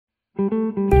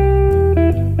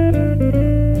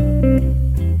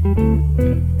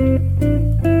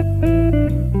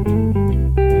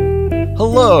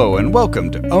Hello, and welcome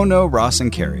to Oh No, Ross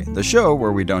and Carrie, the show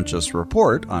where we don't just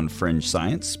report on fringe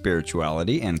science,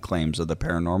 spirituality, and claims of the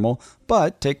paranormal,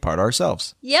 but take part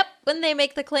ourselves. Yep, when they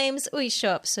make the claims, we show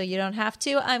up so you don't have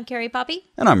to. I'm Carrie Poppy.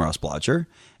 And I'm Ross Blotcher.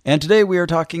 And today we are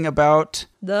talking about...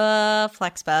 the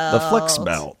flex belt. The flex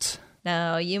belt.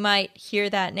 Now, you might hear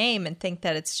that name and think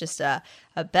that it's just a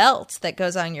belt that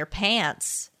goes on your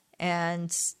pants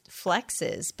and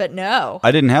flexes, but no.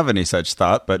 I didn't have any such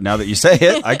thought, but now that you say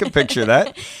it, I can picture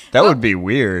that. That would be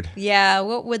weird. Yeah,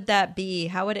 what would that be?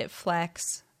 How would it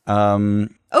flex?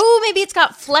 Oh, maybe it's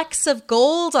got flecks of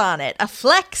gold on it. A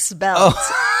flex belt.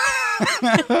 Oh.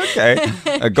 Okay.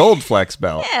 A gold flex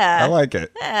belt. Yeah. I like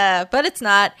it. But it's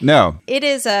not. No. It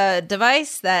is a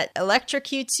device that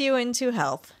electrocutes you into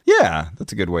health. Yeah,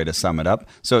 that's a good way to sum it up.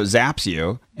 So it zaps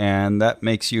you, and that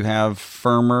makes you have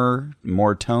firmer,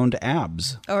 more toned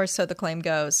abs. Or so the claim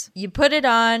goes. You put it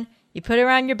on, you put it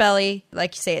around your belly,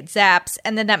 like you say, it zaps,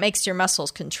 and then that makes your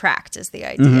muscles contract is the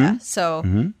idea. Mm-hmm. So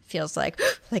it feels like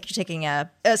you're taking a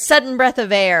sudden breath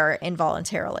of air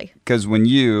involuntarily. Because when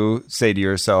you say to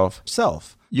yourself,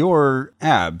 your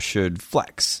abs should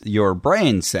flex. Your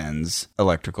brain sends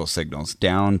electrical signals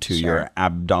down to your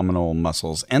abdominal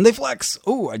muscles, and they flex.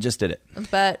 Oh, I just did it.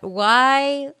 But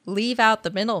why leave out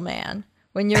the middleman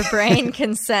when your brain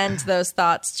can send those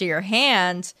thoughts to your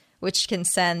hand, which can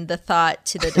send the thought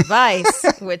to the device,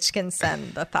 which can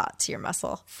send the thought to your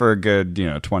muscle? For a good,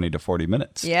 20 to 40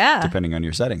 minutes. Yeah. Depending on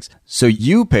your settings. So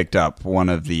you picked up one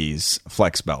of these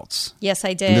flex belts. Yes,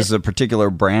 I did. And this is a particular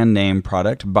brand name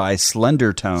product by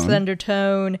Slendertone.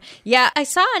 Slendertone. Yeah, I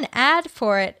saw an ad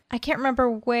for it. I can't remember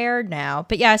where now,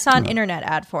 but yeah, I saw an internet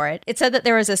ad for it. It said that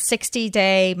there was a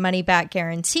 60-day money-back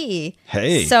guarantee.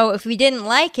 Hey. So if we didn't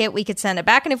like it, we could send it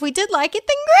back. And if we did like it,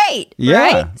 then great. Yeah.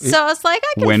 Right? So I was like,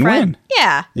 I can Win-win.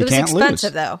 Yeah. You It was can't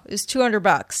expensive, lose. though. It was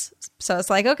 $200. So it's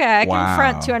like, okay, I can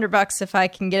front $200 if I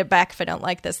can get it back if I don't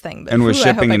like this thing. But And with I hope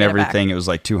shipping I and get it back. everything, it was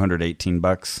like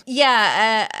 $218.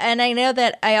 Yeah. And I know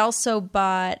that I also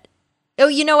bought... Oh,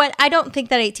 you know what? I don't think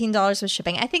that $18 was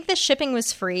shipping. I think the shipping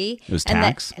was free. It was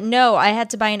tax? No, I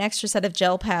had to buy an extra set of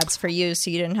gel pads for you,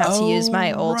 so you didn't have to use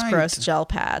my old gross gel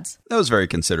pads. That was very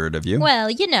considerate of you. Well,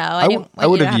 I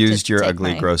would have used your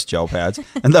ugly, gross gel pads,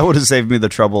 and that would have saved me the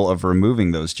trouble of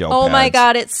removing those gel pads. Oh my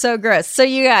God, it's so gross. So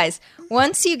you guys,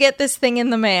 once you get this thing in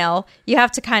the mail, you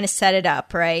have to kind of set it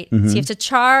up, right? So you have to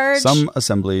charge. Some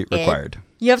assembly required.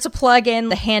 You have to plug in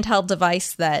the handheld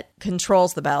device that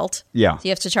controls the belt. Yeah. So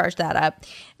you have to charge that up.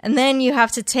 And then you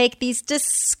have to take these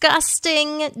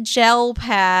disgusting gel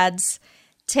pads,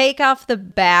 take off the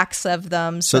backs of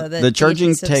them. So that the charging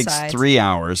adhesive takes sides. 3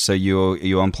 hours. So you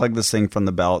unplug this thing from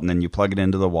the belt and then you plug it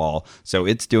into the wall. So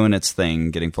it's doing its thing,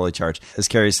 getting fully charged. As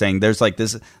Carrie's saying, there's like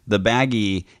this, the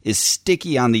baggie is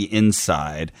sticky on the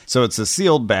inside. So it's a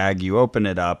sealed bag. You open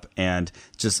it up and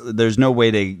just there's no way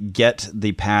to get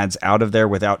the pads out of there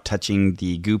without touching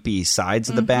the goopy sides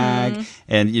of the bag.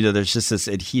 And, there's just this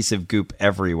adhesive goop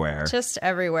everywhere. Just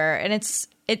everywhere. And it's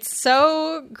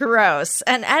so gross.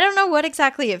 And I don't know what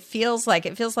exactly it feels like.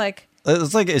 It feels like...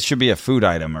 It's like it should be a food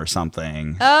item or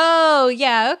something. Oh,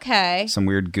 yeah, okay. Some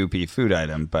weird goopy food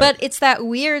item. But it's that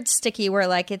weird sticky where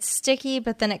like it's sticky,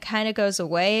 but then it kind of goes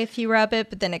away if you rub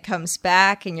it, but then it comes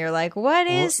back and you're like, what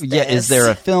is this? Yeah, is there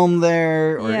a film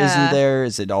there or Yeah. isn't there?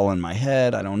 Is it all in my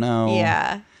head? I don't know.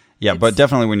 Yeah. Yeah, but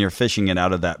definitely when you're fishing it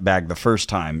out of that bag the first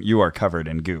time, you are covered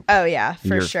in goop. Oh, yeah, And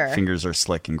for your sure. fingers are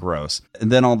slick and gross.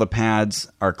 And then all the pads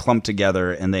are clumped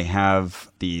together and they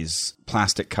have these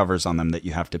plastic covers on them that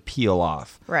you have to peel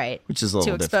off. Right. Which is a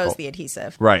little to expose difficult. the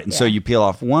adhesive. Right. And so Yeah. you peel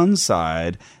off one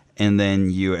side and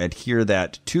then you adhere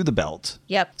that to the belt.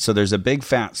 Yep. So there's a big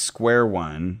fat square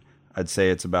one. I'd say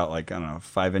it's about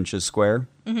 5 inches square.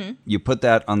 Mm-hmm. You put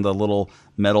that on the little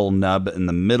metal nub in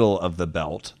the middle of the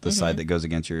belt, the side that goes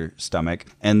against your stomach.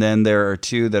 And then there are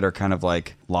two that are kind of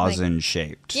like lozenge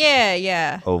shaped.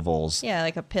 Yeah. Ovals. Yeah,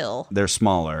 like a pill. They're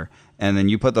smaller. And then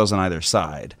you put those on either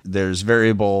side. There's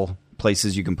variable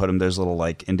places you can put them. There's little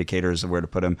indicators of where to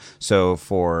put them. So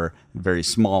for very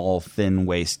small,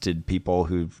 thin-waisted people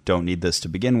who don't need this to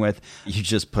begin with, you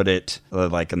just put it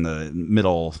in the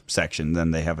middle section. Then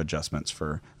they have adjustments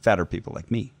for fatter people like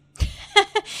me.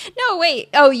 No, wait.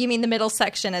 Oh, you mean the middle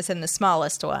section as in the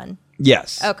smallest one?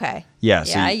 Yes. Okay. Yeah. Yeah,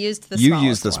 So I used the you smallest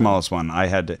used the one. smallest one. I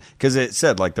had to, because it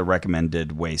said the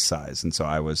recommended waist size. And so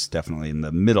I was definitely in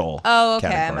the middle Oh, okay.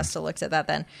 category. I must have looked at that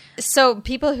then. So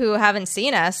people who haven't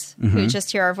seen us, who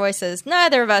just hear our voices,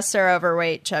 neither of us are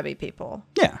overweight, chubby people.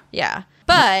 Yeah. Yeah.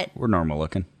 But We're normal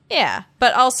looking. Yeah,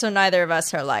 but also neither of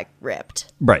us are like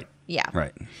ripped. Right. Yeah.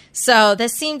 Right. So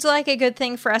this seemed like a good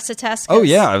thing for us to test. Oh,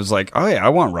 yeah. I was like, oh, yeah, I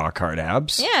want rock hard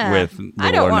abs. Yeah. With little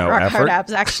I don't or want no rock effort. hard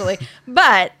abs, actually.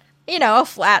 But, a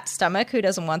flat stomach, who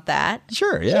doesn't want that?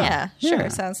 Sure, yeah. Sure.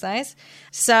 Sounds nice.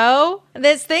 So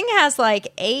this thing has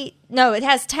it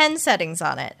has 10 settings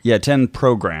on it. Yeah, 10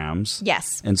 programs.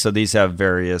 Yes. And so these have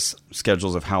various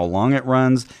schedules of how long it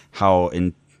runs,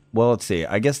 let's see.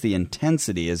 I guess the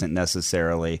intensity isn't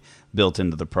necessarily built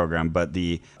into the program, but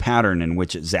the pattern in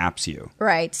which it zaps you.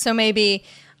 Right. So maybe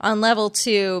on level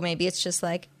 2, maybe it's just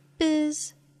like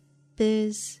biz,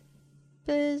 biz,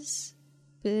 biz,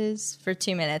 biz for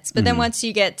 2 minutes. But then once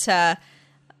you get to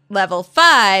level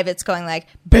 5, it's going like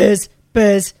biz,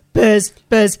 biz, biz,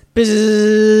 biz,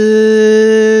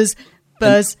 biz,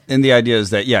 biz. And the idea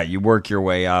is that, you work your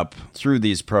way up through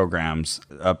these programs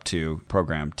up to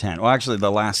program 10. Well, actually,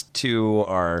 the last 2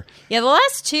 are... Yeah, the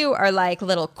last 2 are like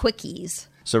little quickies.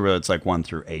 So really, it's like 1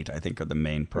 through 8, I think, are the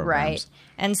main programs. Right.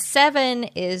 And 7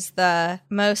 is the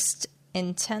most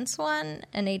intense one,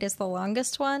 and 8 is the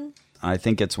longest one. I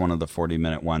think it's one of the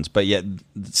 40-minute ones. But yet,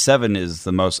 7 is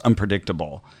the most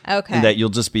unpredictable. Okay. And that you'll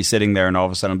just be sitting there and all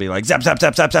of a sudden it'll be like, zap, zap,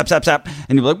 zap, zap, zap, zap, zap.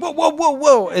 And you'll be like, whoa, whoa, whoa,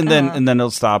 whoa. And then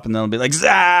it'll stop and then it'll be like,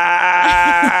 zap.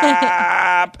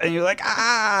 And you're like,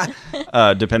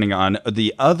 depending on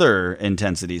the other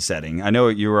intensity setting. I know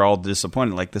you were all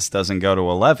disappointed, like this doesn't go to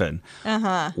 11.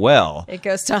 Uh-huh. Well. It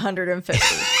goes to 150.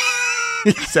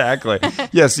 Exactly.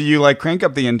 Yeah, so you crank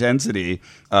up the intensity.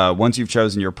 Once you've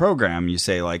chosen your program, you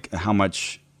say how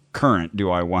much current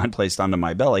do I want placed onto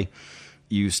my belly?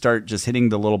 You start just hitting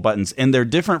the little buttons, and they're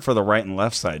different for the right and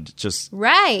left side. Just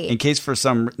right. In case for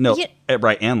some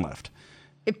right and left.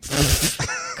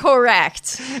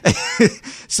 Correct.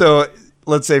 So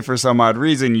let's say for some odd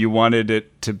reason you wanted it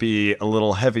to be a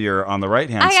little heavier on the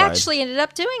right-hand side. I actually ended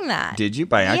up doing that. Did you?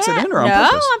 By accident or on purpose?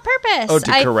 purpose? No, on purpose. Oh,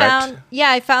 to correct?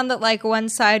 I found that one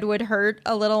side would hurt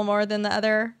a little more than the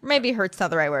other. Maybe hurt's not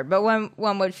the right word, but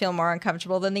one would feel more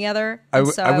uncomfortable than the other. I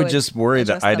would just worry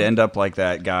that I'd them. end up like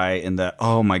that guy in the,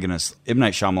 oh my goodness, Ibn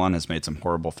Night Shyamalan has made some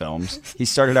horrible films. He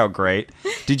started out great.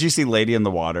 Did you see Lady in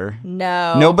the Water?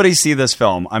 No. Nobody see this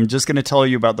film. I'm just going to tell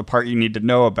you about the part you need to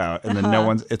know about, and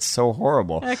then it's so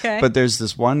horrible. Okay. But there's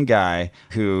this one guy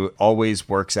who always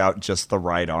works out just the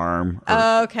right arm.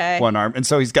 Okay. One arm. And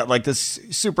so he's got this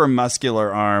super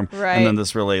muscular arm. Right. And then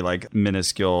this really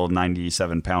minuscule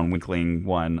 97-pound winkling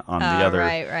one on the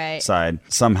other side.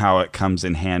 Somehow it comes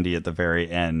in handy at the very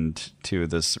end to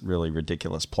this really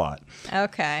ridiculous plot.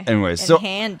 Okay. Anyways,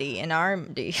 handy and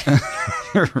armedy.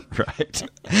 Right.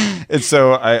 And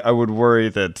so I would worry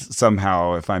that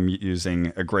somehow if I'm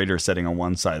using a greater setting on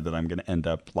one side that I'm going to end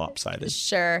up lopsided.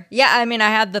 Sure. Yeah, I mean, I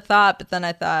had the thought, but then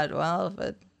I thought, well, if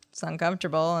it's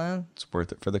uncomfortable, it's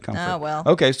worth it for the comfort. Oh, well.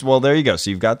 Okay, so there you go. So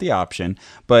you've got the option.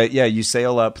 But yeah, you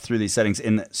sail up through these settings.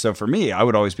 And so for me, I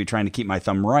would always be trying to keep my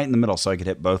thumb right in the middle so I could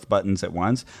hit both buttons at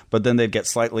once. But then they'd get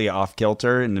slightly off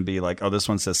kilter and it'd be like, oh, this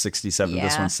one says 67,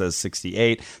 this one says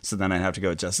 68. So then I'd have to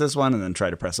go adjust this one and then try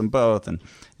to press them both. And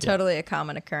totally a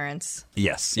common occurrence.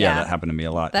 Yes. Yeah, that happened to me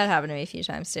a lot. That happened to me a few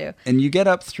times too. And you get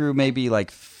up through maybe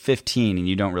 15 and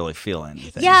you don't really feel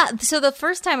anything. Yeah. So the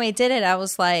first time I did it, I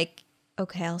was like,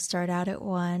 okay, I'll start out at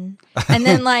 1. And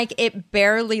then it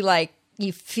barely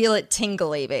you feel it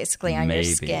tingly basically on your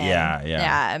skin. Yeah.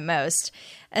 Yeah, at most.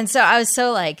 And so I was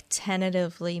so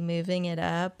tentatively moving it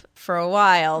up for a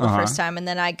while the first time. And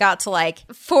then I got to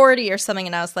 40 or something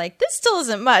and I was like, this still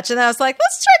isn't much. And I was like,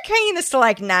 let's try carrying this to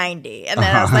 90. And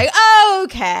then I was like, oh,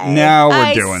 okay. Now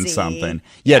we're doing something.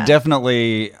 Yeah,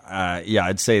 definitely.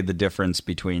 I'd say the difference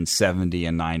between 70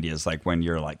 and 90 is when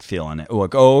you're feeling it.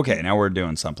 Oh, okay, now we're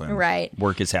doing something. Right.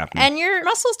 Work is happening. And your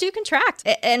muscles do contract.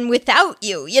 And without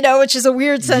you, which is a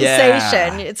weird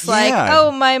sensation. It's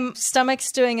oh, my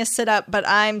stomach's doing a sit-up, but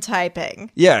I'm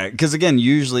typing. Yeah, because again,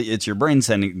 usually it's your brain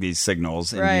sending these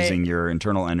signals and right. using your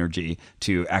internal energy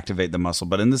to activate the muscle.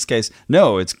 But in this case,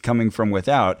 no, it's coming from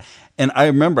without. And I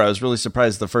remember I was really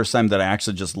surprised the first time that I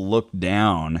actually just looked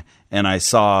down and I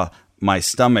saw my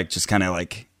stomach just kind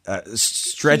of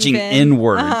stretching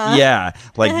inward. Yeah,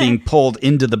 being pulled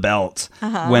into the belt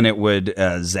when it would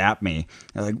zap me.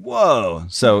 I'm whoa.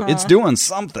 So it's doing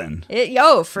something.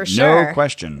 For sure. No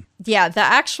question. Yeah, the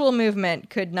actual movement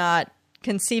could not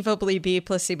conceivably be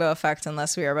placebo effect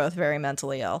unless we are both very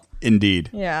mentally ill. Indeed.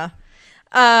 Yeah.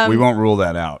 We won't rule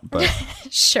that out, but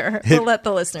sure. We'll let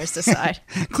the listeners decide.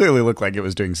 Clearly looked like it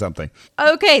was doing something.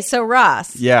 Okay, so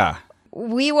Ross. Yeah.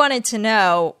 We wanted to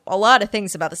know a lot of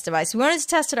things about this device. We wanted to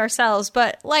test it ourselves,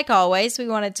 but like always, we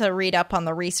wanted to read up on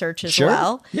the research as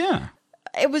well. Yeah.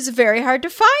 it was very hard to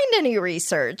find any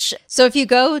research. So if you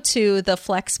go to the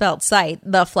FlexBelt site,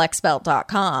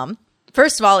 theflexbelt.com,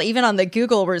 first of all, even on the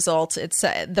Google results, it's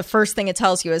the first thing it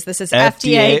tells you is this is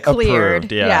FDA cleared.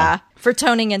 Approved, yeah. For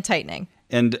toning and tightening.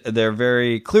 And they're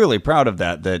very clearly proud of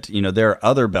that, there are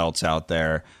other belts out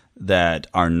there that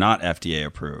are not FDA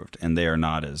approved, and they are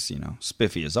not as,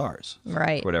 spiffy as ours.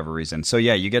 Right. For whatever reason. So,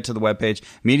 yeah, you get to the webpage.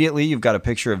 Immediately, you've got a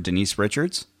picture of Denise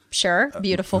Richards. Sure.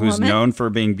 Beautiful who's woman. known for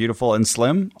being beautiful and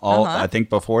slim. I think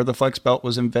before the Flex Belt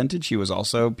was invented, she was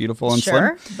also beautiful and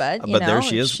slim. Sure, but there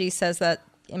she is. She says that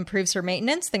improves her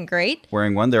maintenance, then great.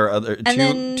 Wearing one. There are other and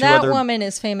then that woman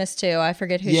is famous too. I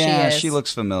forget who she is. Yeah, she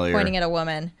looks familiar. Pointing at a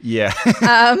woman. Yeah,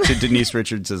 to Denise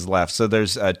Richards' left. So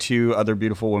there's two other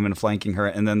beautiful women flanking her,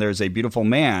 and then there's a beautiful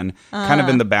man kind of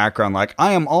in the background, like,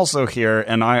 I am also here,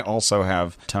 and I also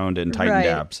have toned and tightened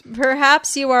abs.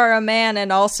 Perhaps you are a man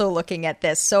and also looking at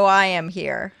this, so I am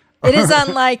here. It is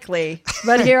unlikely,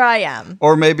 but here I am.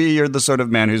 Or maybe you're the sort of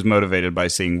man who's motivated by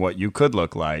seeing what you could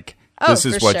look like. This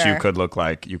is what you could look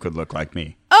like. You could look like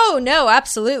me. Oh, no,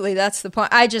 absolutely. That's the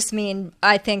point. I just mean,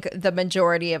 I think the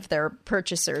majority of their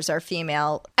purchasers are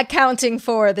female, accounting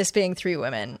for this being three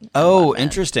women. Oh,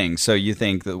 interesting. So you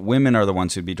think that women are the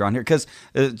ones who'd be drawn here? Because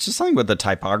just something with the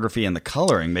typography and the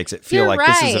coloring makes it feel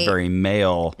this is a very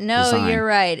male design. You're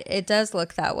right. It does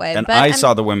look that way. And I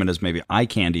saw the women as maybe eye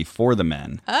candy for the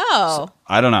men. Oh. So,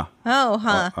 I don't know. Oh,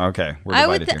 huh. Okay. We're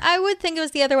divided here. I would think it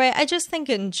was the other way. I just think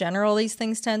in general these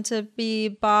things tend to be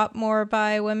bought more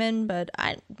by women, but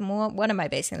what am I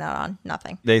basing that on?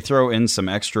 Nothing. They throw in some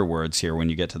extra words here when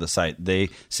you get to the site. They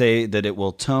say that it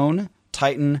will tone,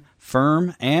 tighten,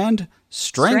 firm, and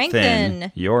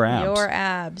strengthen your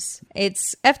abs.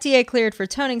 It's FDA cleared for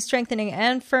toning, strengthening,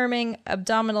 and firming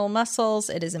abdominal muscles.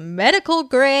 It is a medical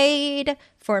grade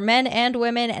for men and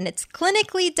women, and it's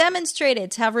clinically demonstrated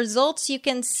to have results you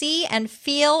can see and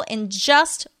feel in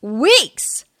just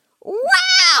weeks.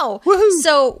 Wow! Woohoo!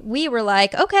 So we were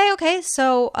like, okay,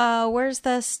 so where's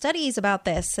the studies about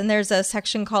this? And there's a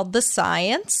section called The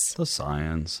Science. The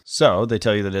Science. So they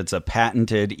tell you that it's a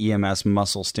patented EMS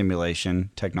muscle stimulation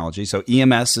technology. So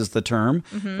EMS is the term,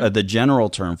 the general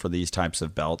term for these types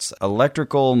of belts.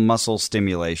 Electrical muscle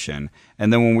stimulation.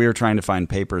 And then when we were trying to find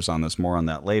papers on this, more on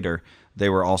that later, they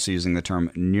were also using the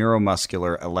term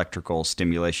neuromuscular electrical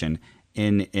stimulation,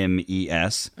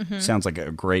 NMES. Sounds like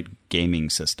a great gaming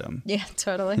system. Yeah,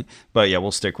 totally. But yeah,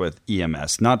 we'll stick with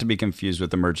EMS, not to be confused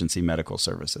with emergency medical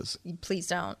services. Please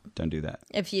don't. Don't do that.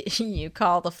 If you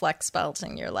call the Flex Belt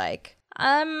and you're like,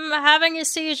 I'm having a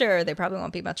seizure, they probably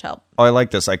won't be much help. Oh, I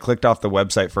like this. I clicked off the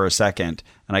website for a second,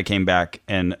 and I came back,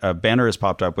 and a banner has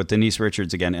popped up with Denise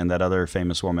Richards again and that other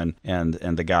famous woman and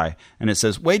the guy. And it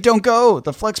says, wait, don't go.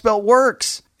 The Flex Belt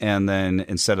works. And then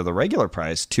instead of the regular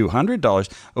price, $200.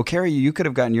 Oh, Carrie, you could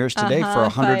have gotten yours today for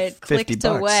 $150. If I clicked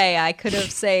away, I could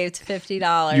have saved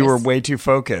 $50. You were way too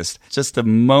focused. Just a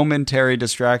momentary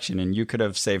distraction, and you could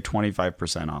have saved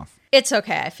 25% off. It's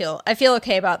okay. I feel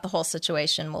okay about the whole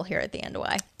situation. We'll hear at the end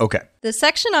why. Okay. The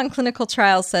section on clinical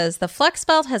trials says the Flex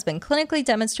Belt has been clinically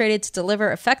demonstrated to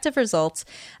deliver effective results.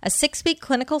 A 6-week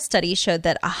clinical study showed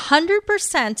that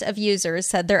 100% of users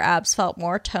said their abs felt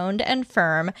more toned and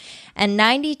firm, and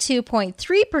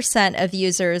 92.3% of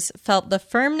users felt the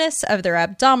firmness of their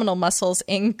abdominal muscles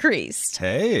increased.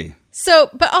 Hey. So,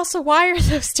 but also, why are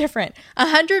those different?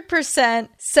 100%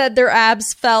 said their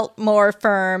abs felt more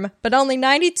firm, but only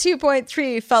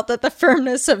 92.3% felt that the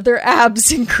firmness of their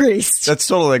abs increased. That's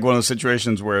totally like one of those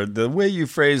situations where the way you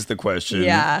phrase the question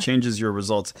changes your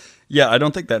results. Yeah, I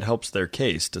don't think that helps their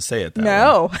case to say it that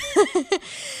way.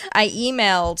 I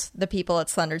emailed the people at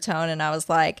Slendertone and I was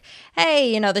like,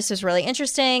 hey, this is really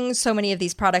interesting. So many of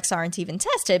these products aren't even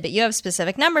tested, but you have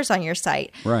specific numbers on your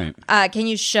site. Right. Can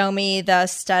you show me the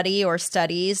study or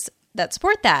studies that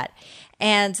support that?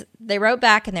 And they wrote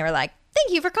back and they were like,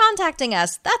 thank you for contacting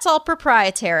us. That's all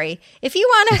proprietary. If you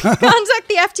want to contact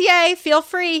the FDA, feel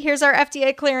free. Here's our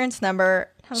FDA clearance number.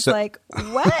 I was like,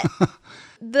 what?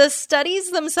 The studies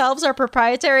themselves are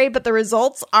proprietary, but the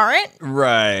results aren't?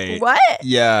 Right. What?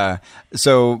 Yeah.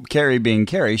 So Carrie, being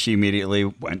Carrie, she immediately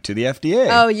went to the FDA.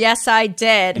 Oh, yes, I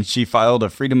did. And she filed a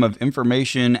Freedom of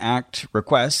Information Act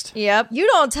request. Yep. You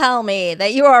don't tell me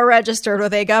that you are registered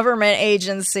with a government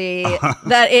agency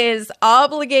that is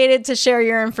obligated to share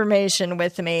your information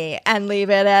with me and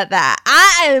leave it at that.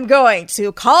 I am going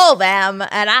to call them,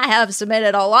 and I have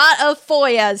submitted a lot of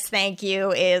FOIAs. Thank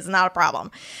you is not a problem.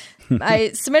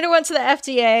 I submitted one to the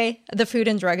FDA, the Food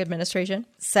and Drug Administration,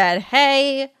 said,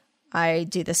 hey, I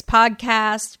do this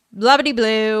podcast,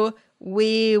 blah-bitty-blue.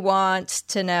 we want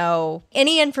to know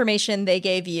any information they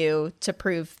gave you to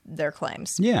prove their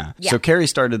claims. Yeah. So Carrie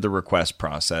started the request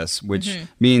process, which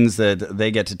means that they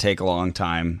get to take a long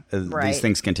time. Right. These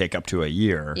things can take up to a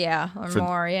year. Yeah, or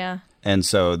more, yeah. And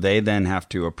so they then have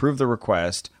to approve the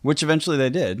request, which eventually they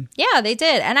did. Yeah, they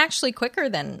did. And actually quicker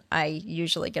than I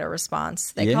usually get a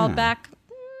response. They called back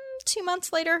 2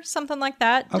 months later, something like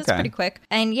that. Just pretty quick.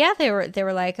 And yeah, they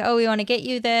were like, oh, we want to get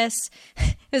you this.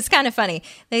 It was kind of funny.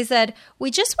 They said, we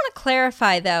just want to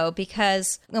clarify, though,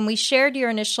 because when we shared your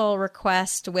initial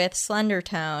request with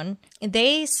Slendertone,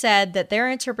 they said that their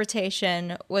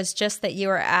interpretation was just that you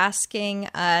were asking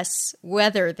us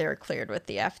whether they're cleared with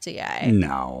the FDA.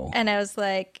 No. And I was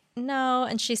like, no.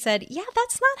 And she said, yeah,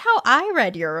 that's not how I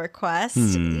read your request.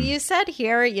 You said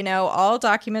here, all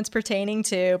documents pertaining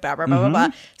to blah, blah, blah, blah, blah.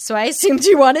 So I assumed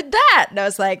you wanted that. And I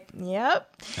was like, yep.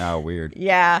 Oh, weird.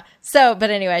 Yeah. So, but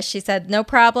anyway, she said, no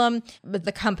problem. But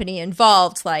the company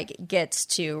involved, gets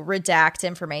to redact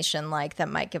information, that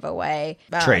might give away.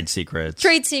 Trade secrets.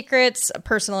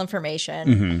 Personal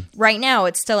information. Right now,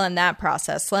 it's still in that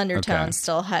process. Slendertone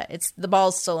still, the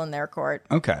ball's still in their court.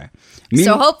 Okay.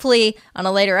 So hopefully, on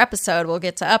a later episode, we'll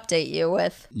get to update you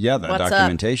with that what's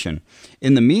documentation. Up.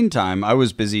 In the meantime, I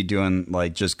was busy doing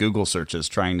just Google searches,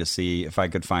 trying to see if I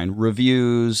could find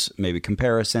reviews, maybe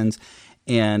comparisons.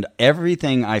 And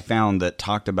everything I found that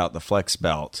talked about the Flex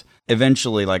Belt,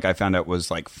 eventually, I found out was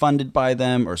funded by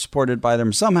them or supported by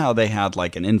them. Somehow they had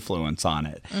an influence on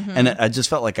it. And I just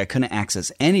felt like I couldn't access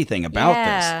anything about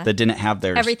this that didn't have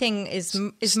their everything is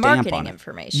marketing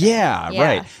information. Yeah,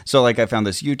 right. So I found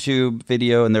this YouTube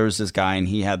video and there was this guy and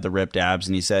he had the ripped abs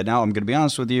and he said, now I'm going to be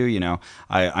honest with you,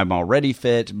 I'm already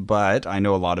fit, but I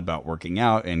know a lot about working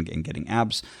out and getting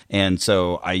abs. And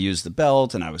so I used the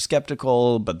belt and I was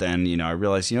skeptical, but then, I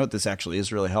realized, this actually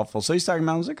is really helpful. So he's talking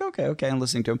about it. I was like, okay. I'm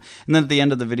listening to him. And then at the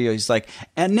end of the video, he's like,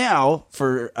 and now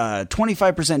for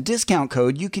 25% discount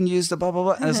code, you can use the blah, blah,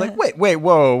 blah. And I was like, wait,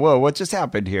 whoa, what just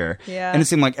happened here? Yeah. And it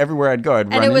seemed like everywhere I'd go,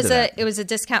 I'd run into that. It was a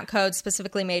discount code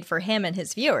specifically made for him and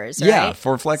his viewers, right? Yeah,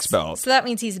 for FlexBelt. So that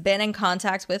means he's been in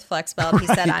contact with FlexBelt. He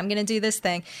said, I'm going to do this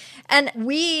thing. And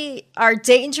we are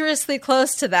dangerously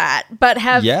close to that, but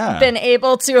have been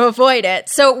able to avoid it.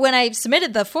 So when I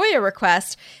submitted the FOIA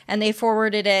request and they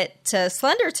forwarded it to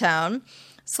Slendertone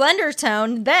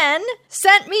then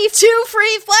sent me 2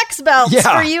 free Flex Belts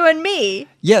for you and me.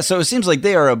 Yeah, so it seems like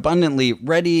they are abundantly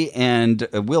ready and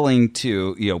willing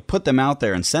to, put them out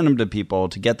there and send them to people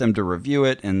to get them to review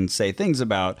it and say things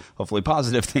about, hopefully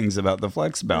positive things about the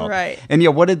Flex Belt. Right. And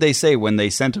what did they say when they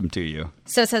sent them to you?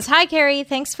 So it says, hi, Carrie.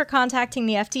 Thanks for contacting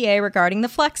the FDA regarding the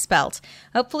Flex Belt.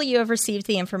 Hopefully you have received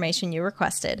the information you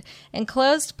requested.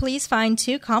 Enclosed, please find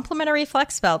 2 complimentary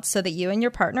Flex Belts so that you and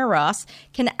your partner, Ross,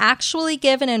 can actually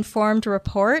give an informed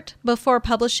report before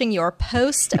publishing your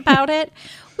post about it.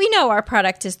 We know our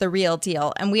product is the real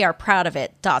deal, and we are proud of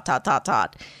it, ...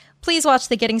 Please watch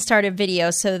the Getting Started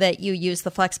video so that you use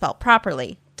the Flex Belt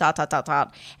properly, ...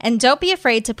 And don't be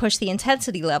afraid to push the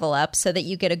intensity level up so that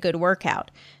you get a good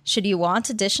workout. Should you want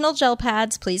additional gel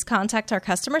pads, please contact our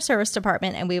customer service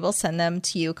department and we will send them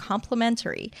to you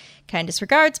complimentary. Kindest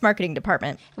regards, marketing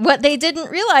department. What they didn't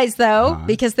realize, though,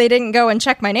 because they didn't go and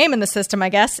check my name in the system, I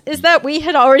guess, is that we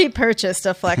had already purchased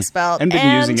a Flex Belt and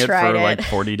been using it for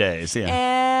 40 days.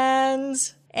 Yeah.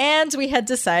 And we had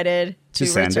decided to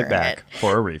send it back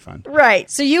for a refund. Right.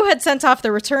 So you had sent off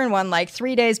the return one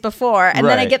 3 days before, and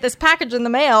then I get this package in the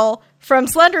mail from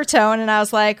Slendertone, and I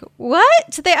was like,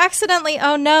 what? Did they accidentally?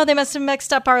 Oh, no, they must have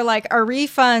mixed up our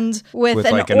refund with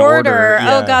an order.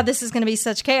 Yeah. Oh, God, this is going to be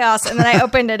such chaos. And then I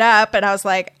opened it up, and I was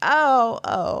like,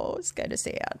 oh, it's kind of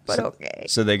sad, but okay.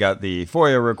 So they got the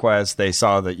FOIA request. They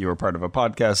saw that you were part of a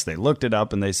podcast. They looked it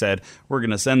up, and they said, we're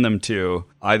going to send them to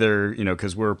either,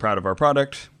 because we're proud of our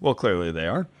product. Well, clearly they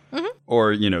are. Mm-hmm.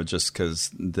 Or, just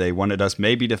because they wanted us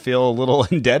maybe to feel a little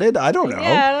indebted. I don't know.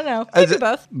 Yeah, I don't know. Maybe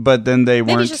both. But then they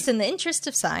weren't. Maybe just in the interest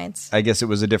of science. I guess it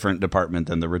was a different department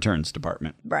than the returns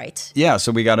department. Right. Yeah,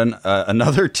 so we got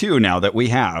another 2 now that we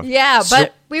have. Yeah,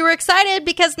 but we were excited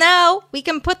because now we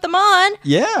can put them on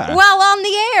while on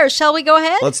the air. Shall we go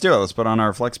ahead? Let's do it. Let's put on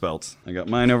our Flex Belts. I got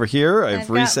mine over here. I've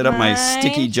reset up my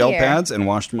sticky gel pads and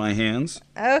washed my hands.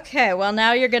 Okay, well,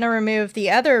 now you're going to remove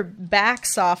the other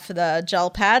backs off the gel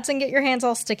pads and get your hands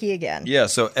all sticky again. Yeah,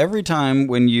 so every time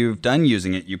when you've done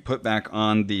using it, you put back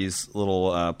on these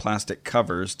little plastic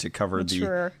covers to cover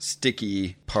the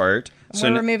sticky part.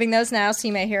 We're removing those now, so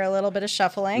you may hear a little bit of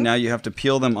shuffling. Now you have to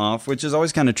peel them off, which is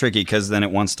always kind of tricky because then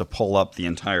it wants to pull up the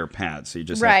entire pad. So you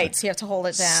just have to so you have to hold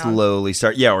it down. Slowly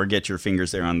start, or get your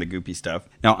fingers there on the goopy stuff.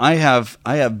 Now I have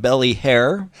belly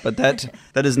hair, but that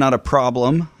is not a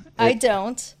problem. I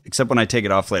don't. Except when I take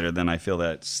it off later, then I feel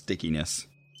that stickiness.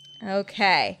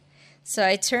 Okay. So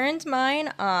I turned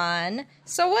mine on.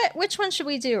 So which one should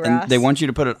we do, Ross? And they want you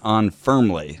to put it on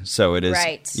firmly, so it is,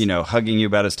 right. Hugging you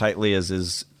about as tightly as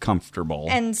is comfortable.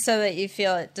 And so that you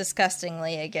feel it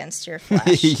disgustingly against your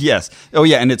flesh. Yes. Oh,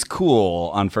 yeah, and it's cool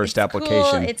on first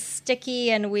application. Cool. It's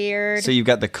sticky and weird. So you've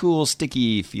got the cool,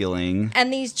 sticky feeling.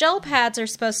 And these gel pads are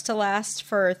supposed to last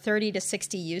for 30 to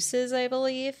 60 uses, I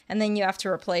believe. And then you have to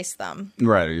replace them.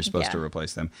 Right, or you're supposed to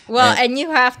replace them. Well, and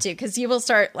you have to, because you will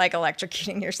start,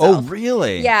 electrocuting yourself. Oh,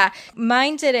 really? Yeah.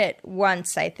 Mine did it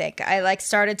once, I think. I,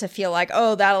 started to feel like,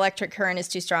 oh, that electric current is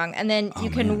too strong. And then you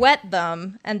can wet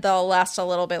them, and they'll last a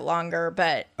little bit longer,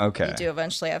 but you do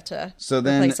eventually have to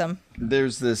replace them.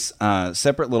 There's this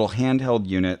separate little handheld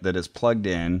unit that is plugged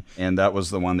in, and that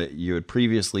was the one that you had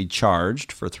previously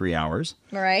charged for 3 hours.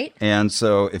 Right. And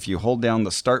so if you hold down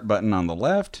the start button on the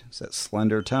left, it's that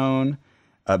slender tone.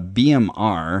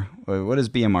 BMR, what does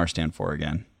BMR stand for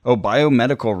again? Oh,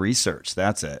 biomedical research.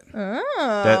 That's it.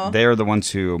 Oh. They're the ones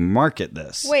who market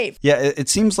this. Wait. Yeah, it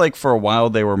seems like for a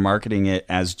while they were marketing it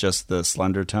as just the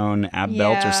slender tone ab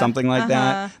belt or something like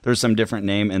that. There's some different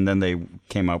name, and then they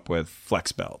came up with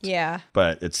flex belt. Yeah.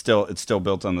 But it's still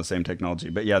built on the same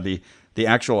technology. But yeah, the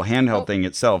actual handheld thing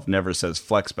itself never says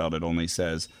flex belt. It only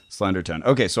says slender tone.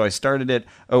 Okay, so I started it.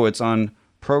 Oh, it's on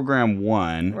program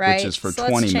 1, which is for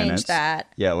 20 let's minutes. Change that.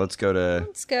 Yeah, let's go.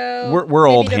 We're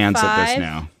old hands at this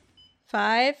now.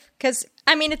 5? Because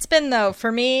it's been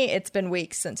for me, it's been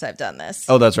weeks since I've done this.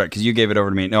 Oh, that's right, because you gave it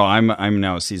over to me. No, I'm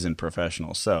now a seasoned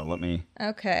professional. So let me.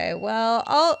 Okay, well,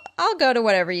 I'll go to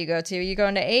whatever you go to. You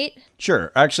going to 8?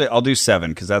 Sure. Actually, I'll do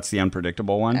 7 because that's the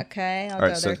unpredictable one. Okay, I'll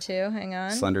go there too. Hang on.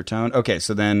 Slender tone. Okay,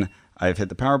 so then I've hit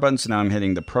the power button. So now I'm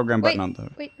hitting the program button on the.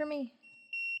 Wait for me.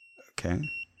 Okay.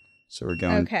 So we're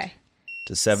going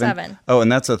to 7? Oh,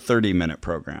 and that's a 30-minute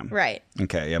program. Right.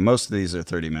 Okay, yeah, most of these are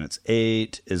 30 minutes.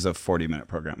 8 is a 40-minute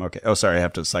program. Okay. Oh, sorry, I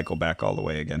have to cycle back all the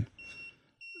way again.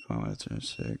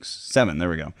 6, 7, there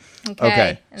we go.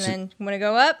 Okay. And then you want to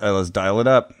go up? Let's dial it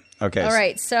up. Okay. All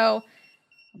right, so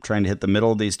I'm trying to hit the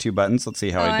middle of these 2 buttons. Let's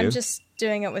see how I do. I'm just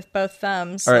doing it with both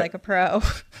thumbs like a pro.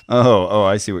 Oh,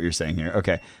 I see what you're saying here.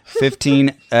 Okay.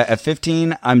 15. At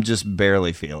 15, I'm just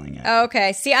barely feeling it.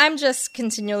 Okay. See, I'm just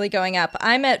continually going up.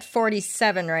 I'm at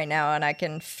 47 right now, and I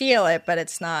can feel it, but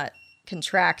it's not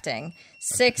contracting.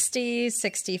 60,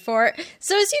 64.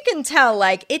 So as you can tell,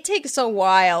 it takes a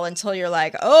while until you're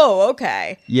like, oh,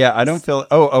 okay. Yeah, I don't feel...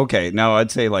 Oh, okay. Now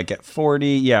I'd say at 40,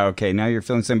 yeah, okay. Now you're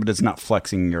feeling the same, but it's not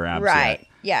flexing your abs Right. yet.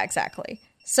 Yeah, exactly.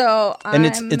 So and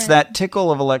it's that tickle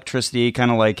of electricity,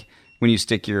 kind of like when you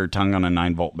stick your tongue on a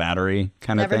 9-volt battery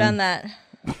kind of thing. Never done that.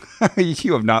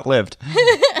 You have not lived.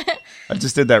 I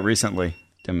just did that recently,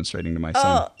 demonstrating to my son.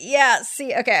 Oh, yeah.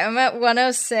 See, okay, I'm at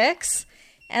 106,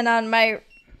 and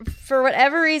for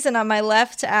whatever reason, on my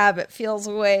left ab, it feels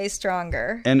way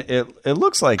stronger. And it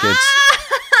looks like it's...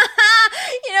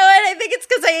 You know what? I think it's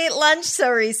because I ate lunch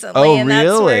so recently. Oh, and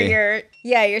really? That's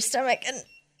where your stomach and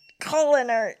colon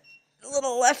are a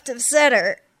little left of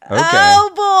center. Okay.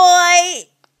 Oh, boy.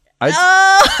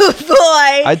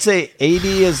 I'd say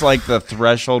 80 is the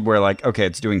threshold where okay,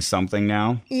 it's doing something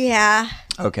now. Yeah.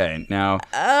 Okay, now,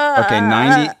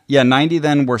 90. Yeah, 90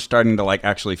 then we're starting to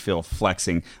actually feel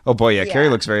flexing. Oh boy, yeah, Carrie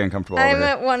looks very uncomfortable over I'm here.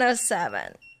 at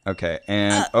 107. Okay,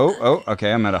 and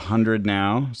okay, I'm at 100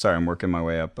 now. Sorry, I'm working my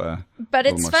way up. But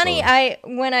it's funny,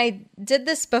 when I did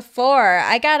this before,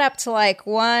 I got up to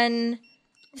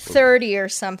 130 or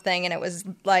something, and it was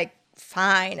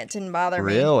fine. It didn't bother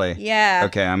me. Really? Yeah.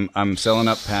 Okay, I'm sailing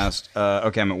up past.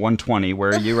 Okay, I'm at 120.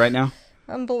 Where are you right now?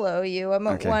 I'm below you. I'm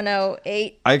at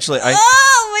 108.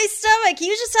 Oh, my stomach.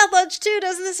 You just had lunch too.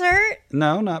 Doesn't this hurt?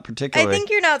 No, not particularly. I think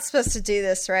you're not supposed to do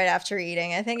this right after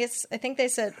eating. I think they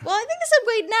said,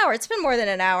 wait an hour. It's been more than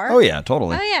an hour. Oh, yeah,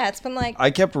 totally. Oh, yeah, it's been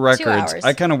I kept records. 2 hours.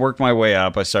 I kind of worked my way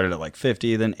up. I started at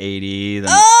 50, then 80, then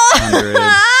 100.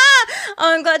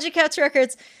 Oh, I'm glad you kept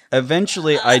records.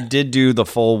 Eventually, I did do the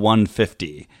full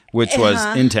 150, which was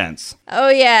intense. Oh,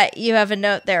 yeah. You have a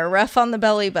note there. Rough on the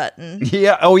belly button.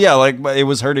 Yeah. Oh, yeah. It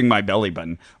was hurting my belly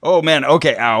button. Oh, man.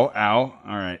 Okay. Ow. All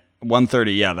right.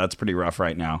 130. Yeah, that's pretty rough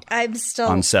right now. I'm still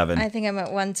on 7. I think I'm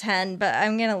at 110, but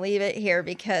I'm going to leave it here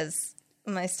because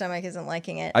my stomach isn't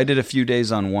liking it. I did a few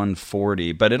days on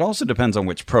 140, but it also depends on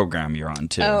which program you're on,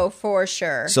 too. Oh, for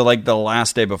sure. So, the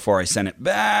last day before I sent it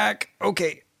back.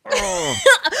 Okay. Oh.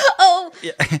 Oh.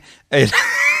 Yeah.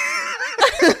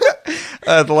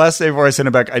 The last day before I sent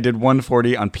it back, I did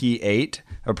 140 on P8,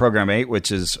 or program 8,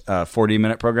 which is a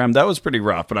 40-minute program. That was pretty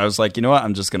rough, but I was like, you know what?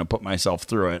 I'm just going to put myself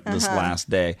through it this last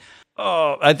day.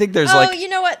 Oh, I think there's you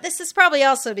know what? This is probably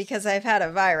also because I've had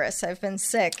a virus. I've been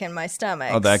sick in my stomach.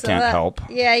 Oh, that can't help.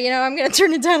 Yeah, I'm going to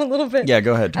turn it down a little bit. Yeah,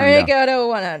 go ahead. I'm going to go to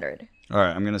 100. All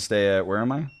right, I'm going to stay at, where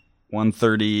am I?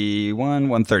 131,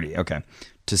 130. Okay.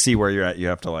 To see where you're at, you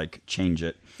have to like change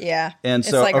it. Yeah. And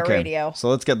so, it's like okay. a radio. So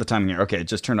let's get the timing here. Okay, it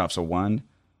just turned off. So 1,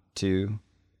 2,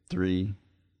 3,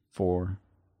 4,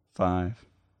 5,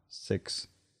 6,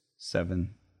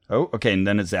 7. Oh, okay, and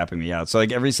then it's zapping me out. So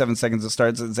like every 7 seconds it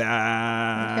starts, it's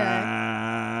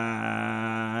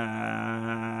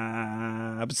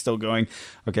it's still going.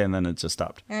 Okay, and then it just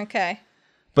stopped. Okay.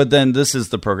 But then this is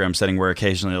the program setting where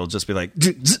occasionally it'll just be like,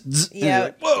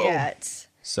 yeah, whoa. Yeah,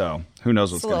 so who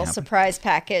knows what's going to happen. It's a little surprise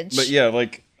package. But yeah,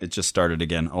 like it just started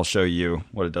again. I'll show you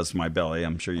what it does to my belly.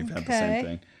 I'm sure you've had the same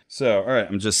thing. So, all right,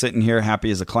 I'm just sitting here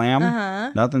happy as a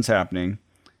clam. Nothing's happening.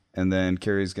 And then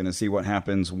Carrie's going to see what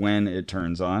happens when it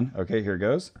turns on. Okay, here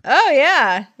goes. Oh,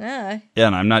 yeah. Yeah,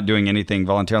 and I'm not doing anything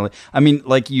voluntarily. I mean,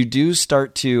 like you do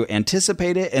start to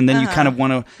anticipate it, and then you kind of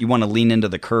want to lean into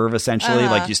the curve, essentially.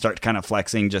 Like you start kind of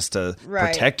flexing just to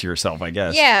protect yourself, I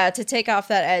guess. Yeah, to take off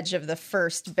that edge of the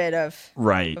first bit of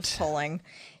pulling.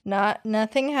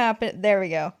 Nothing happened. There we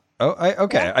go. Oh,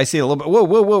 okay. Yeah. I see a little bit.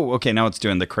 Whoa. Okay, now it's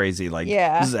doing the crazy, like,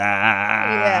 zap.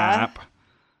 Yeah.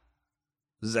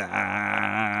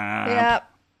 Zap.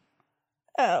 Yep.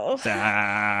 Oh.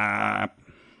 Zap.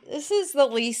 This is the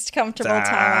least comfortable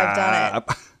time I've done it.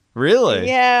 Really?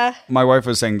 Yeah. My wife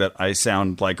was saying that I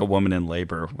sound like a woman in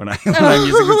labor when I'm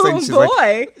using this thing. She's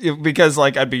like, because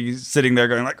like I'd be sitting there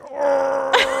going like,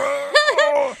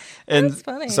 and that's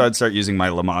funny. So I'd start using my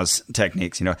Lamaze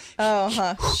techniques,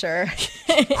 Sure.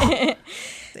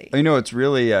 You know, what's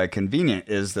really convenient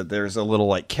is that there's a little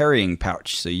like carrying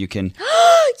pouch, so you can.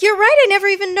 You're right. I never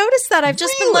even noticed that. I've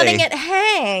just been letting it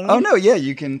hang. Oh no, yeah,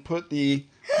 you can put the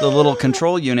little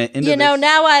control unit into.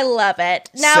 Now I love it.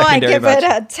 Now I give it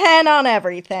a 10 on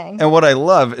everything. And what I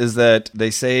love is that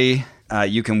they say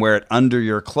you can wear it under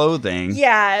your clothing.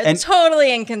 Yeah, it's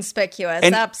totally inconspicuous.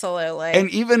 Absolutely. And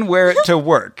even wear it to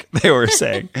work, they were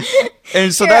saying.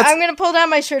 And so I'm going to pull down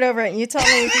my shirt over it and you tell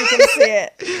me if you can see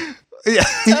it. Yeah.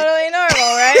 Totally normal,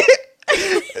 right?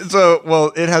 So,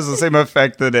 well, it has the same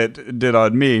effect that it did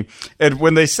on me. And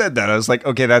when they said that, I was like,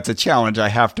 okay, that's a challenge. I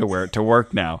have to wear it to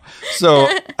work now. So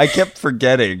I kept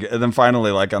forgetting. And then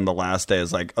finally, like on the last day, I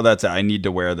was like, oh, that's it. I need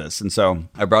to wear this. And so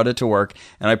I brought it to work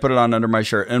and I put it on under my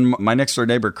shirt. And my next door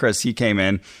neighbor, Chris, he came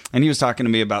in and he was talking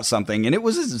to me about something. And it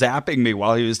was zapping me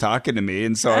while he was talking to me.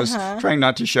 And so I was trying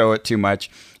not to show it too much.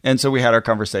 And so we had our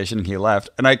conversation and he left.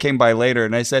 And I came by later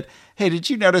and I said, hey, did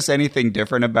you notice anything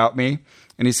different about me?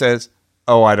 And he says,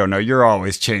 oh, I don't know. You're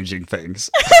always changing things.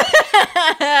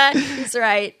 He's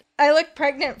right. I look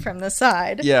pregnant from the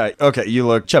side. Yeah. Okay. You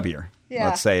look chubbier. Yeah.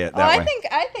 Let's say it that way.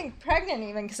 I think pregnant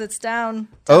even because it's down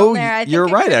oh, there. I you're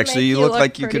think right. Actually, you look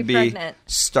like you could be pregnant.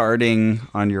 Starting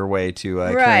on your way to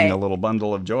carrying a little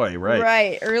bundle of joy. Right.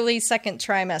 Right. Early second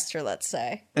trimester, let's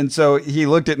say. And so he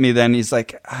looked at me then. He's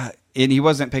like, and he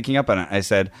wasn't picking up on it. I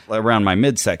said, around my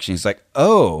midsection. He's like,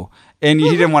 oh. And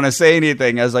he didn't want to say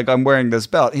anything. I was like, I'm wearing this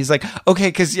belt. He's like, okay,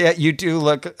 because yeah, you do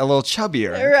look a little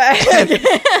chubbier.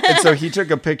 Right. And so he took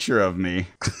a picture of me.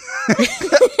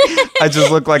 I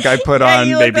just look like I put on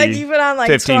you maybe like you put on like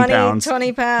 15 pounds.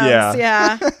 20 pounds.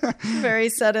 Yeah. Very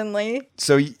suddenly.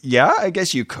 So yeah, I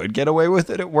guess you could get away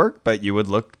with it at work, but you would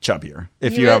look chubbier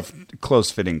if you have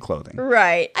close-fitting clothing.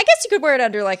 Right. I guess you could wear it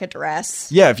under like a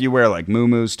dress. Yeah, if you wear like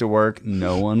muumuus to work,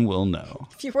 no one will know.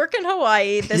 If you work in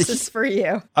Hawaii, this is for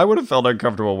you. I would have felt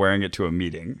uncomfortable wearing it to a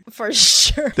meeting. For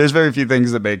sure. There's very few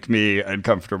things that make me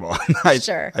uncomfortable.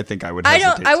 Sure. I think I would.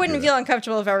 I wouldn't feel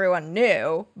uncomfortable if everyone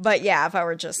knew, but yeah, if I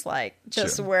were just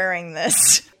wearing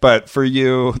this. But for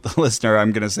you, the listener,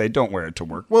 I'm going to say, don't wear it to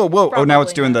work. Whoa. Probably oh, now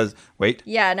it's doing the wait.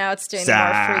 Yeah, now it's doing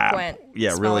zap. the more frequent.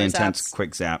 Yeah, really intense, zaps.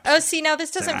 quick zap. Oh, see, now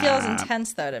this doesn't feel as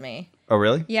intense though to me. Oh,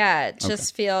 really? Yeah, it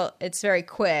just it's very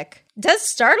quick. It does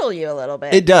startle you a little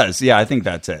bit. It does. Yeah, I think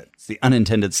that's it. It's the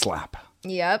unintended slap.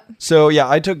 Yep. So yeah,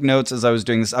 I took notes as I was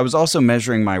doing this. I was also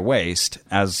measuring my waist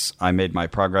as I made my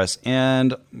progress,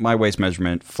 and my waist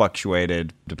measurement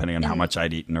fluctuated depending on how much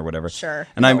I'd eaten or whatever. Sure.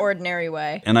 In the ordinary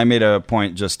way. And I made a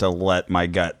point just to let my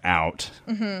gut out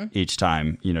each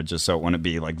time, just so it wouldn't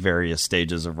be like various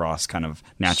stages of Ross kind of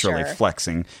naturally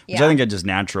flexing, which I think I just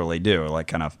naturally do, like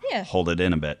kind of hold it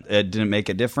in a bit. It didn't make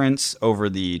a difference over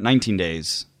the 19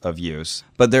 days of use.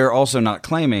 But they're also not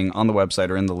claiming on the website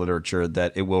or in the literature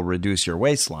that it will reduce your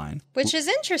waistline. Which is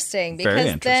interesting Very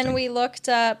because interesting. then we looked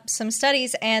up some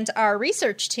studies, and our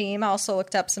research team also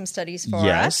looked up some studies for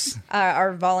Yes. us.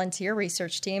 Our volunteer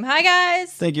research team. Hi,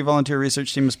 guys. Thank you, volunteer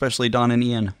research team, especially Don and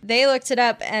Ian. They looked it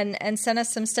up and sent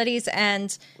us some studies,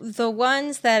 and the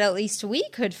ones that at least we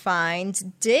could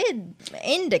find did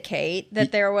indicate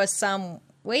that there was some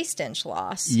waist inch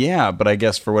loss. Yeah, but I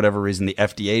guess for whatever reason, the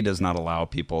FDA does not allow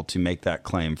people to make that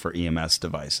claim for EMS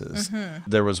devices.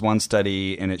 There was one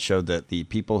study, and it showed that the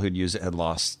people who'd use it had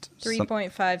lost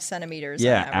 3.5 centimeters.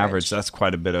 Yeah, on average. That's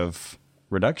quite a bit of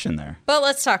reduction there. But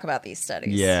let's talk about these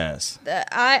studies. Yes.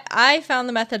 I found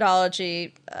the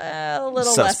methodology a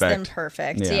little less than Suspect.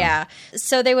 perfect. Yeah. Yeah.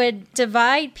 So they would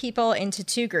divide people into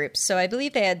two groups. So I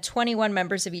believe they had 21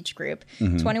 members of each group,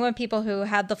 21 people who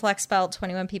had the flex belt,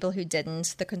 21 people who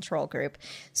didn't, the control group.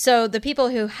 So the people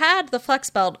who had the flex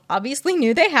belt obviously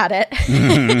knew they had it.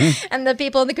 And the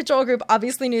people in the control group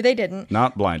obviously knew they didn't.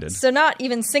 Not blinded. So not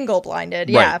even single blinded.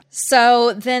 Right. Yeah.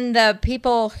 So then the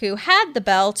people who had the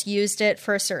belt used it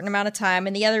for a certain amount of time,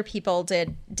 and the other people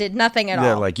did nothing at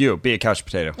They're all. like, you, be a couch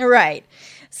potato. Right.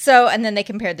 So, and then they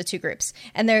compared the two groups,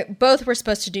 and they both were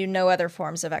supposed to do no other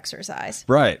forms of exercise.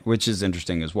 Right, which is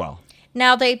interesting as well.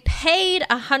 Now, they paid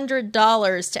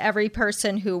 $100 to every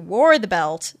person who wore the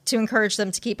belt to encourage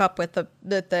them to keep up with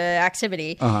the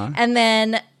activity, and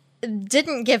then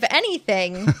didn't give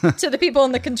anything to the people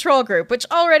in the control group, which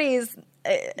already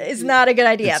is not a good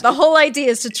idea. The whole idea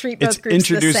is to treat both It's groups the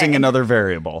introducing same. another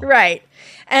variable. Right.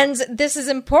 And this is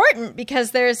important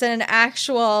because there's an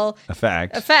actual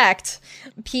effect.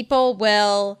 People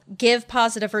will give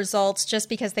positive results just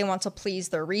because they want to please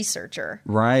their researcher.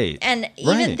 Right. And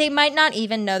even they might not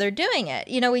even know they're doing it.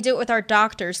 You know, we do it with our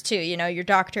doctors too. You know, your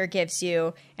doctor gives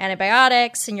you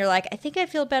antibiotics and you're like, I think I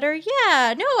feel better.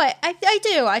 Yeah, no, I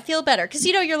do. I feel better. Because,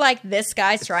 you know, you're like, this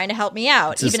guy's trying to help me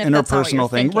out. It's even this if that's not what you're interpersonal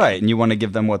thing. thinking. Right. And you want to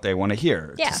give them what they want to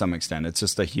hear Yeah. to some extent. It's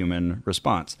just a human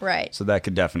response. Right. So that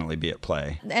could definitely be at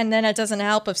play. And then it doesn't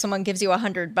help if someone gives you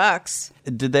 $100.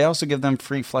 Did they also give them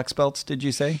free flex belts, did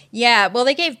you say? Yeah, well,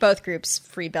 they gave both groups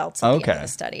free belts at the end Okay. of the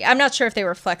study. I'm not sure if they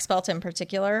were flex belt in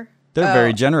particular. They're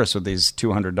very generous with these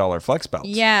 $200 flex belts.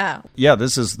 Yeah. Yeah,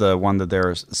 this is the one that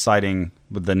they're citing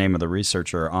with the name of the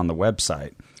researcher on the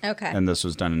website. Okay. And this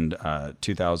was done in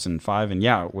 2005. And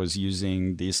yeah, it was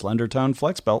using the Slender Tone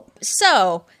flex belt.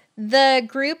 So the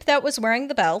group that was wearing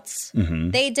the belts,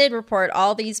 they did report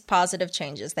all these positive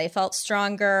changes. They felt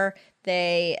stronger.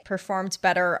 They performed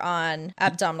better on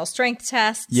abdominal strength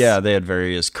tests. Yeah, they had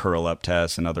various curl up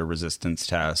tests and other resistance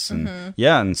tests. And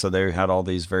yeah, and so they had all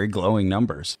these very glowing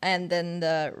numbers. And then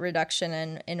the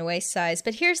reduction in waist size.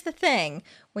 But here's the thing.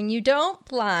 When you don't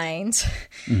blind,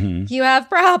 you have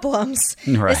problems,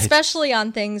 Right. especially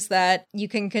on things that you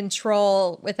can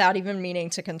control without even meaning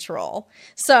to control.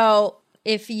 So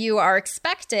if you are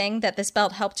expecting that this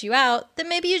belt helped you out, then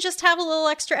maybe you just have a little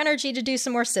extra energy to do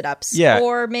some more sit-ups. Yeah.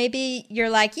 Or maybe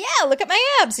you're like, yeah, look at my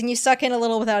abs, and you suck in a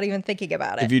little without even thinking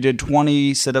about it. If you did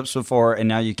 20 sit-ups before and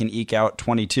now you can eke out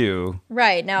 22,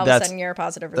 Right, now all of a sudden you're a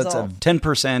positive that's result. a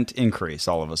 10% increase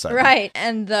all of a sudden. Right.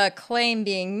 And the claim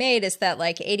being made is that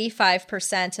like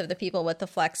 85% of the people with the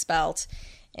flex belt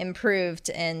improved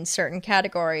in certain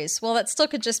categories. Well, that still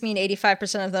could just mean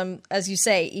 85% of them, as you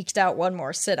say, eked out one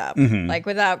more sit-up. Like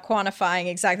without quantifying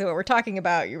exactly what we're talking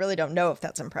about, you really don't know if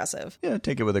that's impressive. Yeah,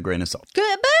 take it with a grain of salt. Could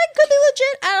be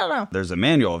legit. I don't know. There's a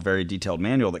manual, a very detailed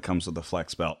manual that comes with the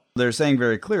flex belt. They're saying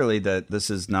very clearly that this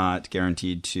is not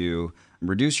guaranteed to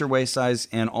reduce your waist size,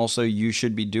 and also you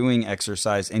should be doing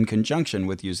exercise in conjunction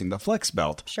with using the flex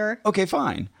belt. Sure. Okay,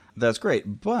 fine. That's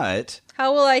great. But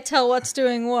How will I tell what's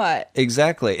doing what?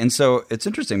 exactly. And so it's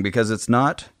interesting because it's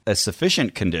not a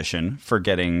sufficient condition for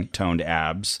getting toned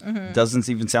abs. Doesn't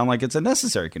even sound like it's a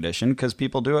necessary condition because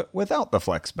people do it without the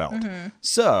flex belt.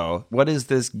 So what is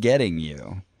this getting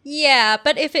you? Yeah,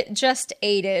 but if it just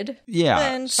aided, Yeah.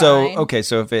 then So, fine. okay.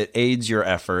 So if it aids your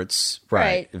efforts,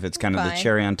 Right. If it's kind of the Fine.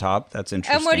 cherry on top, that's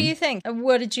interesting. And what do you think?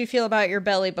 What did you feel about your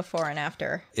belly before and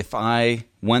after? If I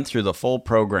went through the full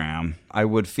program, I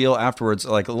would feel afterwards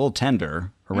like a little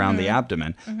tender around the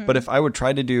abdomen. But if I would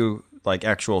try to do like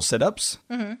actual sit-ups,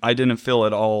 I didn't feel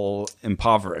at all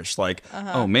impoverished. Like,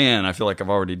 oh man, I feel like I've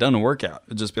already done a workout.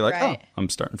 It'd just be like, Right. oh, I'm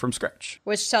starting from scratch.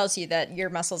 Which tells you that your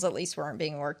muscles at least weren't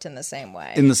being worked in the same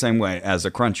way. In the same way as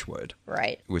a crunch would.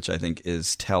 Right. Which I think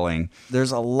is telling.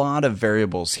 There's a lot of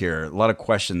variables here, a lot of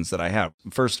questions that I have.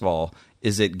 First of all,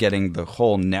 is it getting the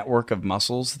whole network of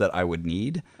muscles that I would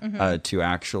need to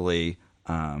actually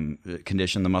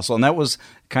condition the muscle. And that was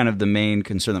kind of the main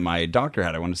concern that my doctor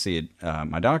had. I went to see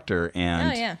my doctor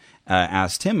and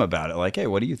asked him about it. Like, hey,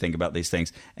 what do you think about these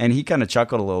things? And he kind of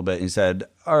chuckled a little bit and he said,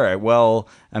 all right, well,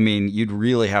 I mean, you'd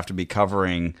really have to be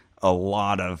covering a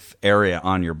lot of area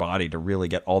on your body to really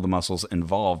get all the muscles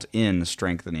involved in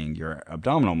strengthening your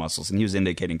abdominal muscles. And he was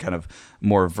indicating kind of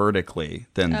more vertically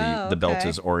than the belt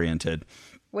is oriented.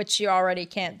 Which you already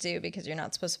can't do because you're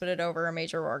not supposed to put it over a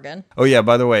major organ. Oh, yeah.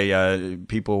 By the way,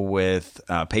 people with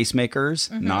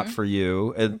pacemakers, not for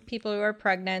you. People who are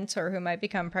pregnant or who might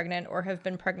become pregnant or have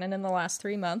been pregnant in the last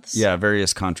 3 months. Yeah,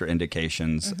 various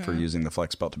contraindications for using the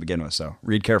flex belt to begin with. So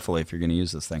read carefully if you're going to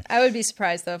use this thing. I would be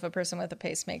surprised, though, if a person with a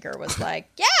pacemaker was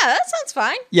like, yeah, that sounds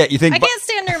fine. Yeah, you think... I can't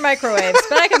stand near microwaves,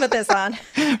 but I can put this on.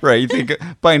 Right. You think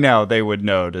by now they would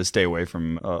know to stay away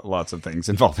from lots of things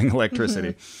involving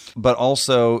electricity. But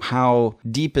also, how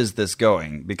deep is this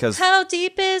going? Because how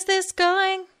deep is this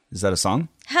going? Is that a song?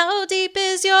 How deep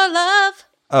is your love?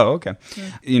 Oh, okay.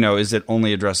 You know, is it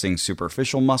only addressing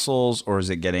superficial muscles or is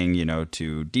it getting,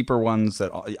 to deeper ones?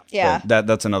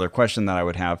 That's another question that I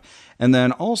would have. And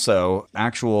then also,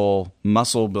 actual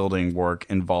muscle building work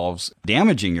involves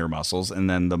damaging your muscles, and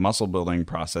then the muscle building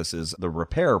process is the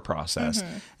repair process.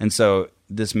 And so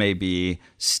this may be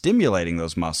stimulating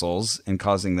those muscles and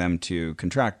causing them to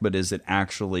contract, but is it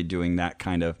actually doing that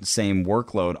kind of same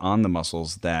workload on the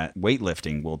muscles that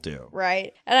weightlifting will do?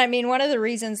 Right. And I mean, one of the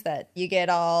reasons that you get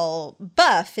all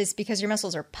buff is because your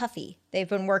muscles are puffy. They've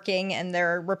been working and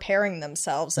they're repairing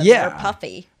themselves and they're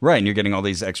puffy. Right. And you're getting all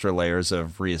these extra layers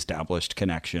of reestablished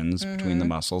connections between the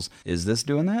muscles. Is this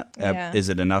doing that? Yeah. Is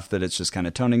it enough that it's just kind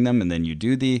of toning them and then you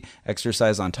do the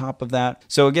exercise on top of that?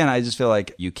 So again, I just feel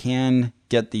like you can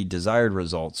get the desired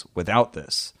results without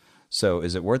this. So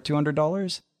is it worth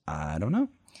 $200? I don't know.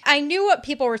 I knew what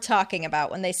people were talking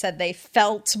about when they said they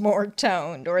felt more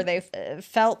toned or they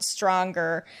felt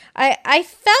stronger. I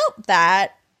felt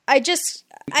that. I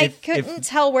couldn't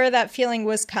tell where that feeling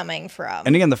was coming from.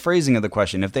 And again, the phrasing of the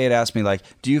question, if they had asked me like,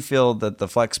 do you feel that the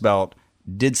flex belt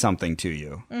did something to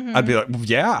you? I'd be like,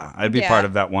 yeah, I'd be part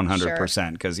of that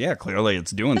 100% because clearly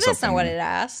it's doing something. But that's not what it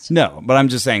asked. No, but I'm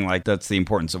just saying like that's the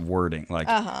importance of wording. Like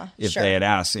if they had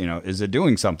asked, is it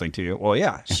doing something to you? Well,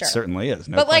 yeah, it certainly is.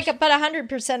 No question. But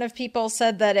 100% of people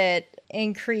said that it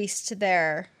increased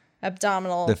their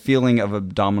abdominal, the feeling of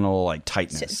abdominal like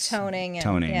tightness, toning,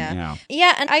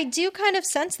 yeah, and I do kind of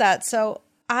sense that. So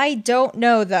I don't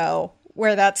know though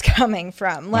where that's coming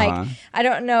from. Like, I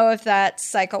don't know if that's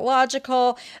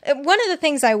psychological. One of the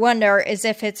things I wonder is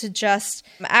if it's just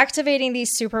activating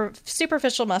these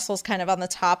superficial muscles kind of on the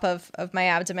top of my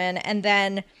abdomen. And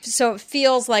then, so it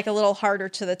feels like a little harder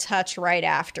to the touch right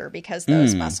after because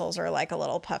those muscles are like a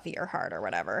little puffy or hard or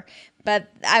whatever.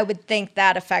 But I would think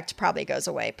that effect probably goes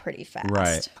away pretty fast.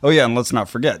 Right. Oh, yeah. And let's not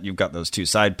forget, you've got those two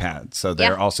side pads. So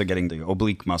they're also getting the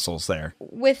oblique muscles there.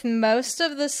 With most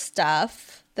of the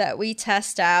stuff that we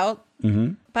test out,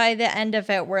 by the end of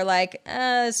it, we're like,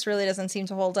 this really doesn't seem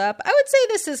to hold up. I would say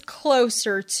this is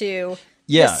closer to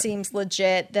this seems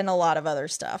legit than a lot of other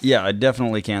stuff. Yeah, I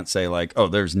definitely can't say like, oh,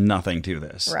 there's nothing to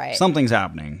this. Right. Something's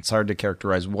happening. It's hard to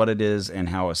characterize what it is and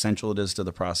how essential it is to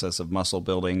the process of muscle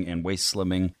building and waist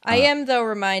slimming. I am, though,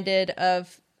 reminded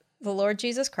of the Lord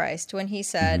Jesus Christ when he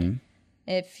said,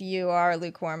 if you are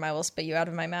lukewarm, I will spit you out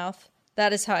of my mouth.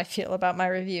 That is how I feel about my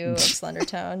review of Slender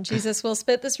Tone. Jesus will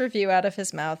spit this review out of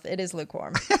his mouth. It is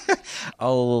lukewarm.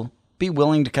 I'll be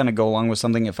willing to kind of go along with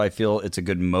something if I feel it's a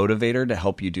good motivator to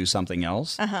help you do something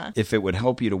else. If it would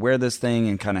help you to wear this thing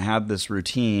and kind of have this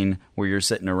routine where you're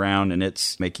sitting around and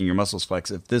it's making your muscles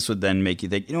flex, if this would then make you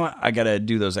think, you know what, I got to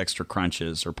do those extra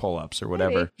crunches or pull-ups or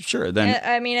whatever. Maybe. Sure. Then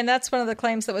I mean, and that's one of the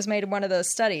claims that was made in one of those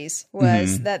studies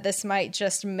was that this might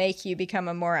just make you become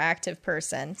a more active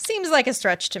person. Seems like a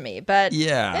stretch to me, but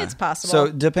it's possible.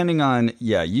 So depending on,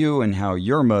 you and how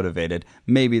you're motivated,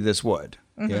 maybe this would.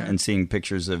 And seeing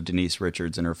pictures of Denise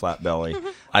Richards and her flat belly.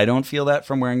 I don't feel that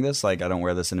from wearing this. Like, I don't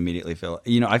wear this and immediately feel,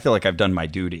 I feel like I've done my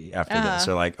duty after this.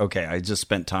 Or like, okay, I just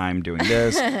spent time doing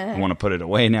this. I want to put it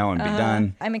away now and be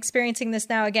done. I'm experiencing this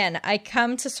now again. I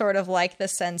come to sort of like the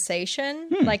sensation,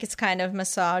 like it's kind of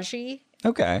massagey.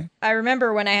 Okay. I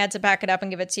remember when I had to pack it up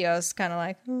and give it to you, I was kind of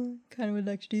like, kind of would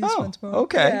like to do this once more.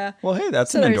 Okay. Yeah. Well, hey,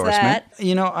 that's an endorsement.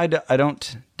 I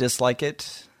don't dislike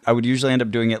it. I would usually end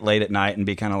up doing it late at night and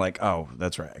be kind of like, oh,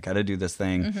 that's right, I got to do this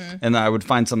thing. And then I would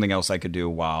find something else I could do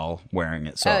while wearing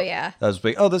it. So that was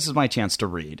like, this is my chance to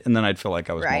read. And then I'd feel like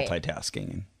I was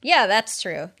multitasking. Yeah, that's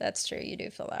true. That's true. You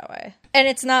do feel that way. And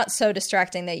it's not so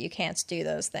distracting that you can't do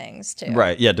those things, too.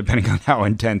 Right. Yeah, depending on how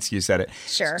intense you said it.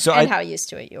 Sure. So and how used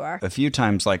to it you are. A few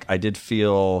times, like, I did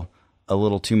feel a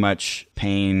little too much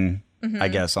pain I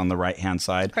guess, on the right-hand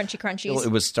side. Crunchy crunchies.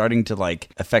 It was starting to, like,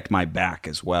 affect my back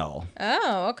as well.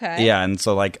 Oh, okay. Yeah, and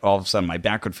so, like, all of a sudden my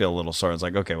back would feel a little sore. I was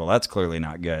like, okay, well, that's clearly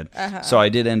not good. So I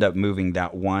did end up moving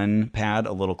that one pad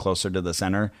a little closer to the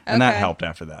center, and that helped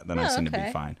after that. Then I seemed to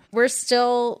be fine. We're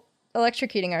still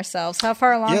electrocuting ourselves. How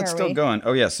far along are we? Yeah, it's still going.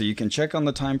 Oh, yeah, so you can check on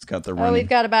the time. It's got the running. Oh, we've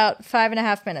got about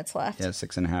 5.5 minutes left. Yeah,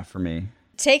 6.5 for me.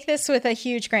 Take this with a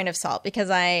huge grain of salt because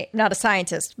I'm not a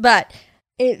scientist, but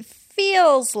it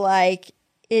feels like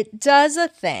it does a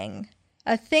thing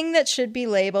that should be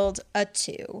labeled a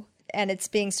 2. And it's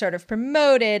being sort of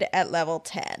promoted at level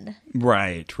 10.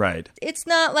 Right. It's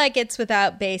not like it's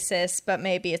without basis, but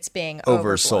maybe it's being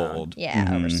oversold. Yeah,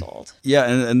 oversold. Yeah,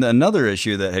 and another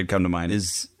issue that had come to mind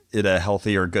is it a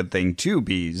healthy or good thing to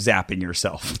be zapping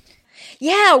yourself?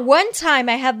 Yeah, one time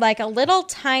I had like a little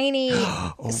tiny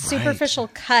superficial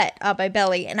cut on my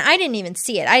belly, and I didn't even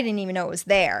see it. I didn't even know it was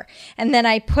there. And then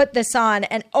I put this on,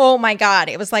 and oh my God,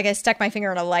 it was like I stuck my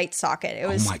finger in a light socket. It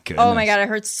was, oh my goodness. Oh my God, it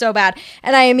hurts so bad.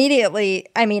 And I immediately,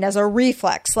 as a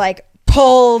reflex, like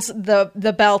pulled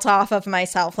the belt off of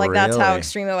myself. Like That's how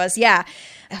extreme it was. Yeah.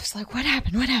 I was like, what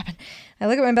happened? I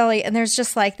look at my belly, and there's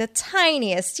just like the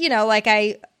tiniest, like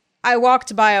I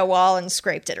walked by a wall and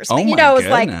scraped it or something. Oh my it was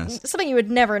goodness. like something you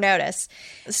would never notice.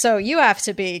 So you have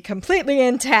to be completely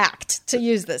intact to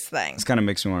use this thing. This kind of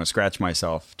makes me want to scratch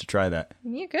myself to try that.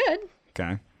 You could.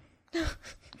 Okay.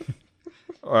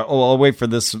 I'll wait for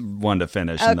this one to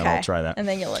finish, and then I'll try that. And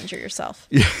then you'll injure yourself.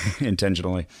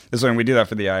 Intentionally. This one, we do that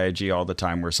for the IAG all the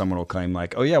time, where someone will claim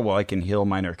like, oh yeah, well, I can heal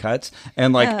minor cuts.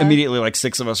 And like immediately like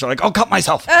 6 of us are like, I'll cut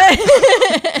myself.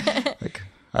 Like,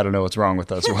 I don't know what's wrong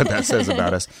with us or what that says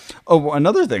about us. Oh,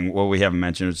 another thing, we haven't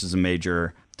mentioned, which is a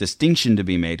major distinction to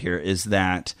be made here, is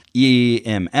that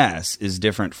EMS is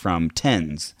different from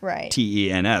TENS. Right.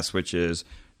 TENS, which is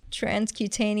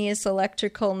transcutaneous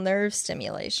electrical nerve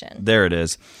stimulation. There it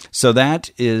is. So that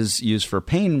is used for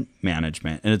pain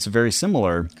management, and it's a very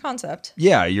similar concept.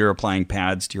 Yeah, you're applying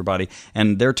pads to your body,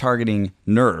 and they're targeting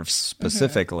nerves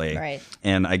specifically. Right.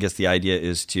 And I guess the idea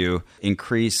is to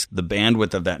increase the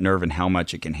bandwidth of that nerve and how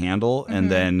much it can handle, and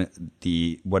then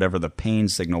whatever the pain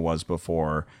signal was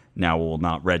before now will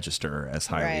not register as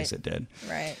highly as it did.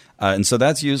 Right. And so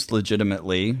that's used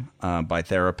legitimately by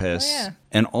therapists. Oh, yeah.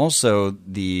 And also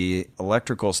the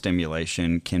electrical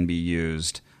stimulation can be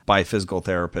used by physical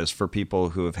therapists for people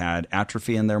who have had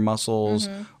atrophy in their muscles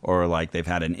or like they've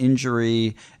had an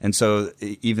injury. And so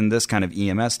even this kind of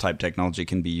EMS type technology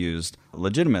can be used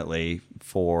legitimately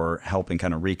for helping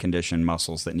kind of recondition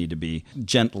muscles that need to be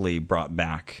gently brought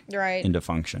back into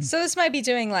function. So this might be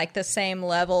doing like the same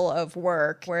level of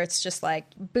work where it's just like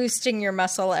boosting your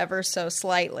muscle ever so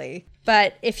slightly.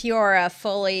 But if you're a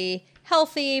fully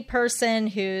healthy person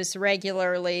who's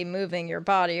regularly moving your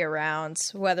body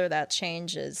around, whether that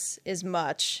changes is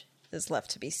much is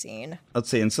left to be seen. Let's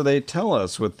see. And so they tell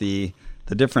us with the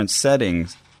different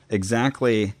settings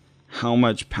exactly how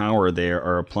much power they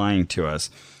are applying to us.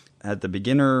 At the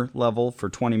beginner level for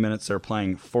 20 minutes, they're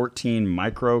applying 14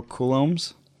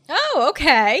 microcoulombs. Oh,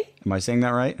 okay. Am I saying that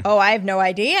right? Oh, I have no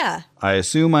idea. I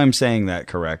assume I'm saying that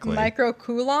correctly.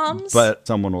 Microcoulombs? But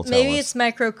someone will tell us. Maybe it's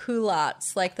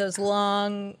microculottes, like those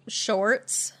long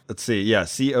shorts. Let's see. Yeah,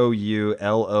 COULOMB.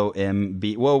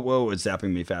 Whoa, it's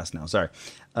zapping me fast now. Sorry.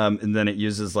 And then it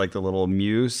uses like the little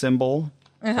mu symbol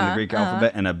in the Greek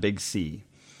alphabet and a big C.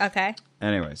 Okay.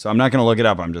 Anyway, so I'm not going to look it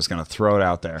up. I'm just going to throw it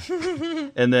out there.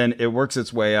 And then it works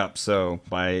its way up. So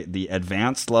by the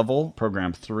advanced level,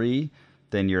 program 3,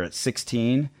 then you're at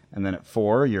 16. And then at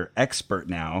 4, you're expert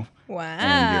now. Wow.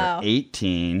 And you're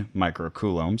 18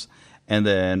 microcoulombs. And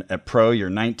then at pro, you're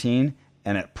 19.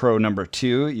 And at pro number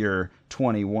 2, you're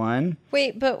 21.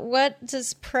 Wait, but what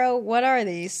are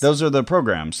these? Those are the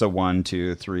programs. So 1,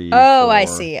 2, 3. Oh, 4, I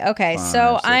see. Okay, 5,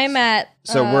 so 6. I'm at...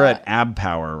 So we're at ab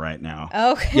power right now.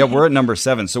 Okay. Yeah, we're at number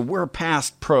 7. So we're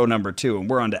past pro number 2, and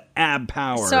we're on to ab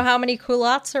power. So how many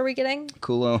culottes are we getting?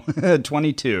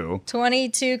 22.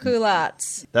 22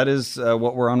 culottes. That is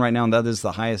what we're on right now, and that is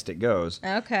the highest it goes.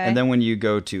 Okay. And then when you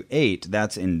go to 8,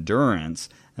 that's endurance,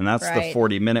 and that's the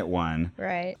 40-minute one.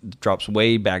 Right. It drops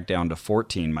way back down to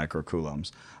 14 microcoulombs.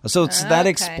 So that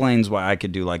explains why I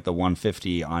could do like the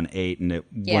 150 on 8, and it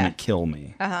wouldn't kill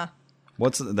me. Uh-huh.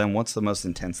 What's the most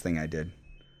intense thing I did?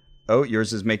 Oh,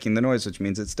 yours is making the noise, which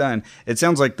means it's done. It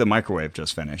sounds like the microwave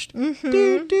just finished. Mm-hmm.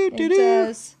 It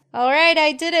does. All right,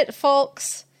 I did it,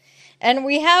 folks. And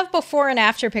we have before and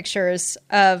after pictures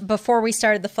of before we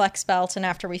started the flex belt and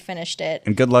after we finished it.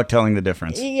 And good luck telling the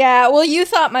difference. Yeah, well, you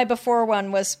thought my before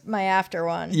one was my after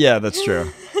one. Yeah, that's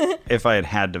true. If I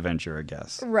had to venture a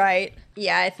guess. Right.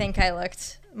 Yeah, I think I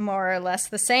looked more or less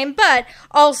the same. But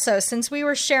also, since we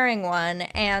were sharing one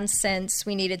and since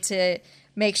we needed to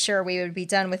make sure we would be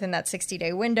done within that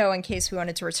 60-day window in case we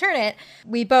wanted to return it,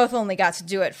 we both only got to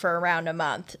do it for around a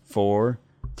month. 4,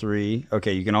 3.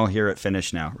 Okay, you can all hear it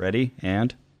finish now. Ready?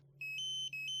 And?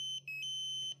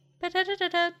 It's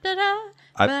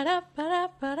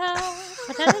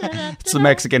the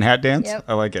Mexican hat dance. Yep.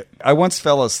 I like it. I once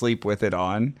fell asleep with it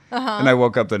on, and I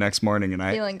woke up the next morning and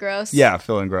Feeling gross? Yeah,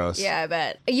 feeling gross. Yeah, I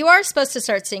bet. You are supposed to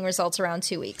start seeing results around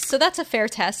 2 weeks, so that's a fair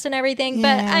test and everything.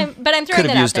 Yeah. But I'm throwing Could it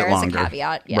have out used there it as a longer.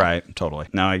 caveat. Yeah. Right, totally.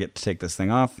 Now I get to take this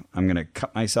thing off. I'm going to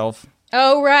cut myself.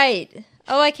 Oh, right.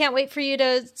 Oh, I can't wait for you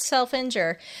to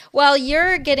self-injure. While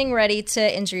you're getting ready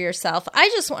to injure yourself, I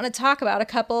just want to talk about a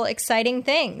couple exciting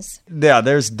things. Yeah,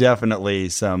 there's definitely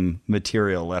some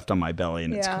material left on my belly,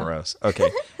 and it's Yeah. gross. Okay,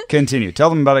 continue. Tell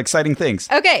them about exciting things.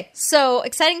 Okay, so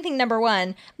exciting thing number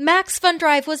 1, Max Fun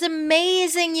Drive was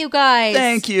amazing, you guys.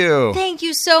 Thank you. Thank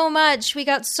you so much. We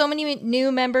got so many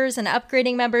new members and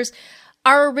upgrading members.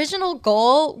 Our original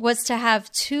goal was to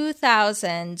have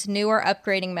 2,000 new or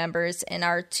upgrading members in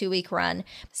our 2-week run.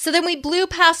 So then we blew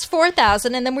past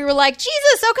 4,000 and then we were like,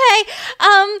 Jesus, okay.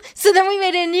 So then we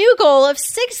made a new goal of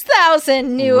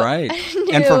 6,000 new. Right.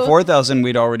 And for 4,000,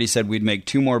 we'd already said we'd make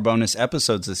 2 more bonus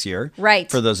episodes this year. Right.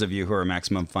 For those of you who are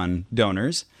Maximum Fun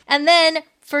donors. And then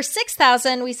for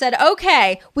 6,000, we said,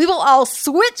 okay, we will all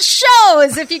switch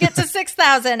shows. If you get to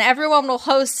 6,000, everyone will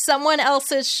host someone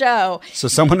else's show. So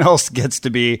someone else gets to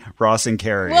be Ross and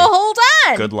Carrie. Well, hold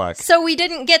on. Good luck. So we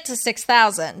didn't get to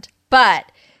 6,000, but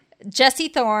Jesse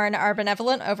Thorne, our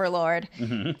benevolent overlord,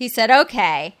 he said,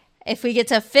 okay, if we get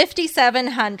to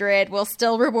 5,700, we'll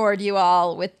still reward you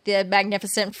all with the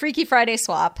magnificent Freaky Friday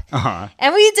swap. Uh-huh.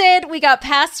 And we did. We got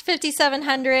past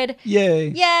 5,700. Yay.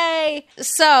 Yay.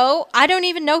 So I don't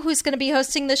even know who's going to be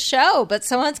hosting the show, but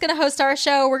someone's going to host our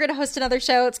show. We're going to host another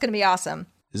show. It's going to be awesome.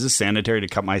 Is this sanitary to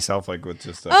cut myself like with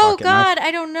just a Oh, pocket God. knife?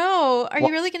 I don't know. Are you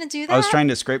really going to do that? I was trying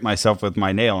to scrape myself with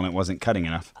my nail and it wasn't cutting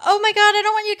enough. Oh, my God. I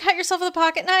don't want you to cut yourself with a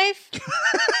pocket knife.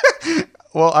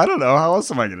 Well, I don't know. How else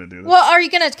am I going to do this? Well, are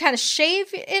you going to kind of shave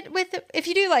it with if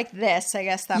you do like this, I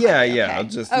guess that might be okay. I'll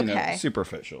just,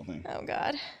 superficial thing. Oh,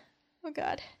 God. Oh,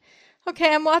 God.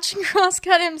 Okay, I'm watching Ross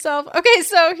cut himself. Okay,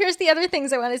 so here's the other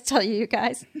things I wanted to tell you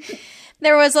guys.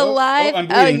 There was a live... I'm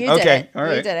Oh, bleeding. you did Okay, it. all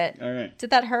right. You did it. All right. Did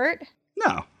that hurt?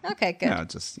 No. Okay, good. No,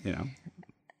 just,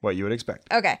 what you would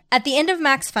expect. Okay. At the end of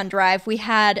Max Fun Drive, we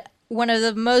had one of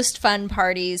the most fun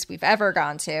parties we've ever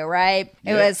gone to, right?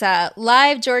 It was a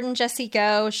live Jordan Jesse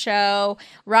Go show.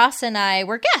 Ross and I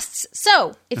were guests.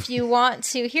 So if you want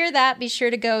to hear that, be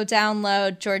sure to go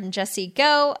download Jordan Jesse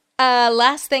Go.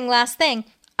 Last thing.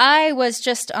 I was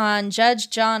just on Judge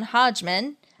John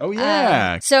Hodgman. Oh,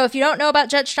 yeah. So if you don't know about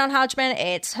Judge John Hodgman,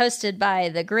 it's hosted by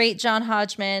the great John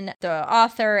Hodgman, the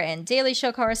author and Daily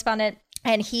Show correspondent.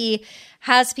 And he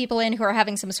has people in who are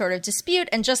having some sort of dispute.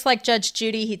 And just like Judge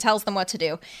Judy, he tells them what to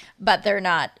do. But they're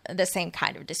not the same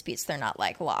kind of disputes. They're not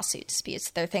like lawsuit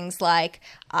disputes. They're things like,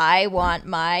 I want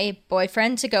my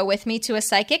boyfriend to go with me to a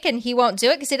psychic and he won't do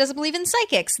it because he doesn't believe in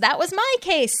psychics. That was my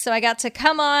case. So I got to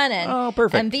come on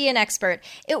and be an expert.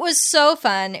 It was so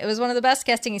fun. It was one of the best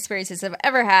guesting experiences I've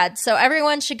ever had. So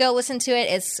everyone should go listen to it.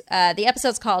 It's the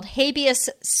episode's called Habeas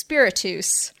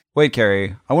Spiritus. Wait,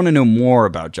 Carrie, I want to know more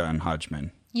about John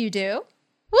Hodgman. You do?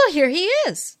 Well, here he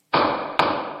is.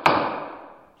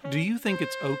 Do you think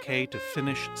it's okay to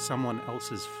finish someone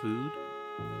else's food?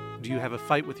 Do you have a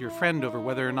fight with your friend over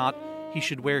whether or not he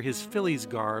should wear his Phillies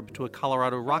garb to a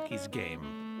Colorado Rockies game?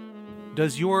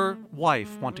 Does your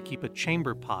wife want to keep a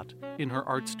chamber pot in her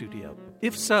art studio?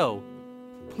 If so,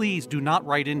 please do not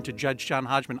write in to Judge John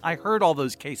Hodgman. I heard all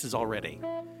those cases already.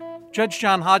 Judge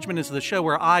John Hodgman is the show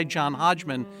where I, John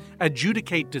Hodgman,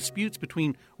 adjudicate disputes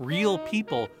between real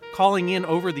people calling in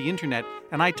over the internet,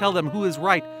 and I tell them who is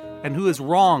right and who is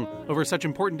wrong over such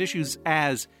important issues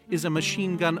as, is a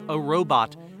machine gun a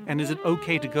robot, and is it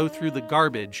okay to go through the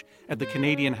garbage at the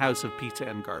Canadian House of Pizza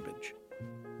and Garbage?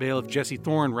 Bailiff Jesse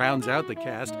Thorne rounds out the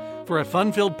cast for a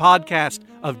fun-filled podcast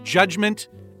of judgment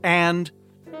and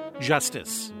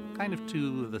justice. Kind of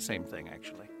two of the same thing,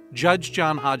 actually. Judge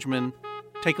John Hodgman,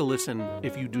 take a listen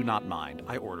if you do not mind.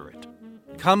 I order it.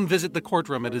 Come visit the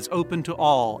courtroom. It is open to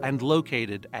all and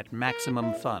located at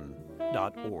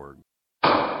MaximumFun.org.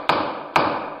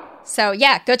 So,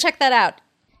 yeah, go check that out.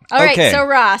 All right, so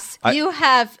Ross, you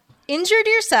have injured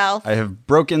yourself. I have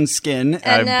broken skin.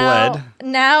 And I've bled.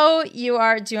 Now you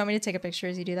are, do you want me to take a picture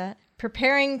as you do that?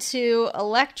 Preparing to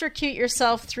electrocute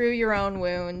yourself through your own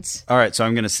wounds. All right, so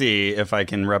I'm going to see if I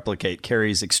can replicate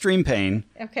Carrie's extreme pain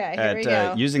Okay, here we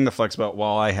go. using the flex belt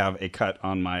while I have a cut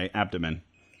on my abdomen.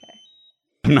 Okay.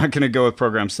 I'm not going to go with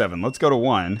program 7. Let's go to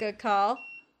 1. Good call.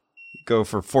 Go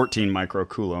for 14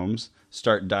 microcoulombs.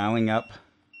 Start dialing up.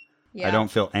 Yeah. I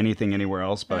don't feel anything anywhere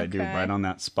else, but I do Okay. right on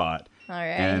that spot. All right.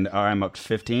 And I'm up to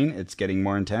 15. It's getting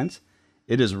more intense.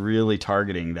 It is really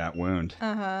targeting that wound.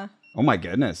 Uh-huh. Oh my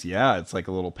goodness. Yeah, it's like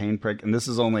a little pain prick. And this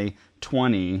is only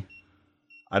 20.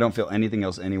 I don't feel anything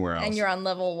else anywhere else. And you're on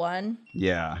level 1?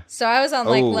 Yeah. So I was on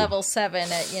like Oh. level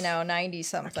 7 at, 90 Can you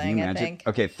something, I imagine? think.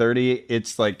 Okay, 30.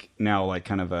 It's like now like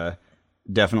kind of a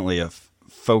definitely a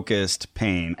focused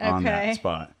pain on Okay. that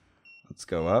spot. Let's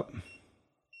go up.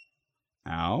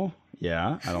 Ow.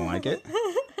 Yeah, I don't like it.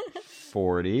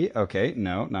 40. Okay,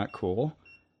 no, not cool.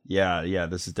 Yeah,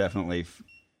 this is definitely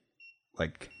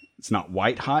like it's not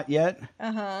white hot yet.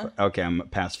 Uh-huh. Okay, I'm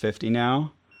past 50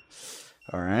 now.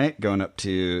 All right, going up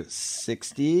to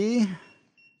 60.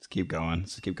 Let's keep going.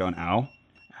 Ow.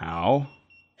 Ow.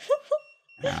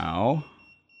 Ow.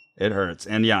 It hurts.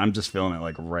 And yeah, I'm just feeling it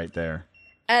like right there.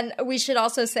 And we should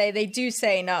also say they do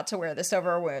say not to wear this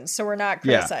over a wound, so we're not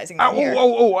Yeah. criticizing Ow, them here.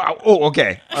 oh,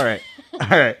 okay. All right. All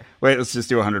right. Wait, let's just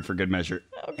do 100 for good measure.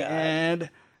 Oh, God. And,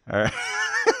 all right.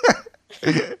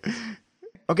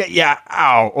 Okay, yeah.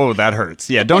 Ow. Oh, that hurts.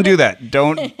 Yeah, don't do that.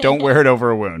 Don't wear it over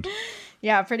a wound.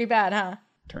 Yeah, pretty bad, huh?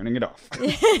 Turning it off.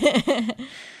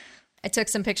 I took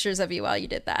some pictures of you while you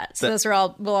did that. So those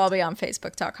will all be on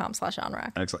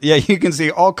facebook.com/onrack. Excellent. Yeah, you can see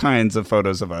all kinds of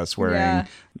photos of us wearing Yeah.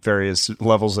 various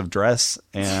levels of dress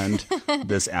and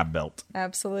this ab belt.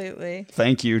 Absolutely.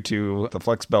 Thank you to the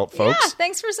Flex Belt folks. Yeah,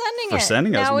 thanks for sending it.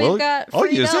 sending us. Now We'll- we've got I'll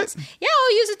free use belts. it. Yeah,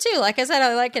 I'll use it too. Like I said,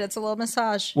 I like it. It's a little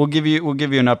massage. We'll give you an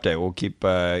update. We'll keep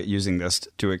using this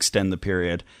to extend the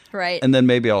period. Right. And then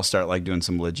maybe I'll start like doing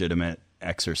some legitimate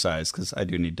exercise because I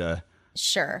do need to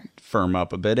Sure. firm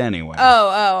up a bit anyway.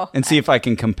 Oh. And see if I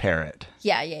can compare it.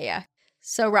 Yeah.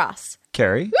 So Ross.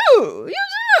 Carrie? Ooh,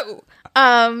 you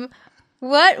know.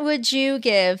 What would you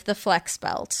give the Flex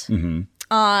Belt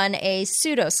on a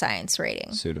pseudoscience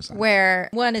rating? Pseudoscience. Where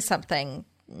 1 is something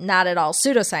not at all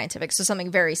pseudoscientific, so something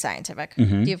very scientific. Do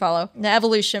you follow? The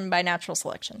evolution by natural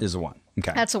selection. Is a 1.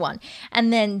 Okay. That's a 1.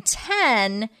 And then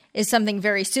 10 is something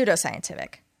very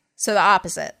pseudoscientific. So the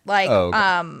opposite. Like, Oh,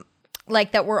 okay.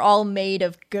 Like that we're all made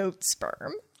of goat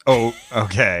sperm. Oh,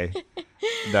 okay.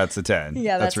 That's a 10.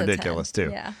 Yeah, that's a ridiculous 10.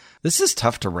 too. Yeah. This is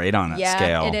tough to rate on that Yeah,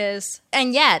 scale. it is.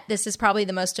 And yet, this is probably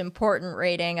the most important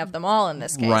rating of them all in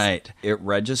this case. Right. It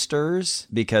registers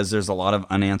because there's a lot of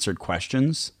unanswered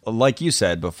questions. Like you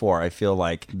said before, I feel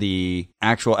like the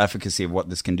actual efficacy of what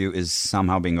this can do is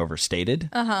somehow being overstated.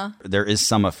 Uh-huh. There is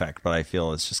some effect, but I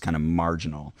feel it's just kind of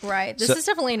marginal. Right. This So- is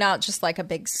definitely not just like a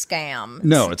big scam.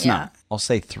 No, it's yeah. not. I'll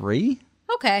say 3.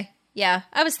 Okay. Yeah.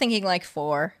 I was thinking like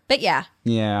 4. But yeah,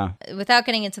 Yeah. without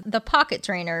getting into the pocket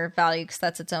drainer value, because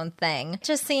that's its own thing, it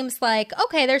just seems like,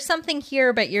 okay, there's something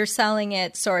here, but you're selling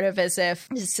it sort of as if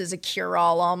this is a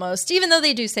cure-all almost, even though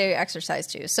they do say exercise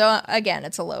too. So again,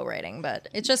 it's a low rating, but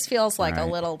it just feels like a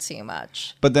little too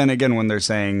much. But then again, when they're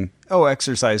saying, oh,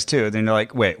 exercise too, then you're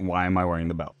like, wait, why am I wearing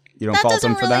the belt? You don't That fault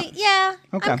doesn't them for really, that? yeah,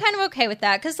 Okay. I'm kind of okay with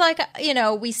that. Because like,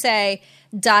 we say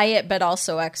diet, but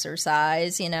also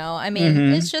exercise, I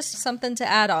mean, it's just something to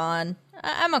add on.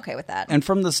 I'm okay with that. And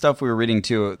from the stuff we were reading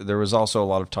too, there was also a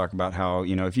lot of talk about how,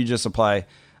 if you just apply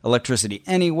electricity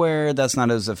anywhere, that's not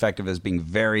as effective as being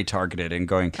very targeted and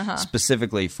going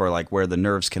specifically for like where the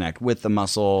nerves connect with the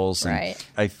muscles. And Right.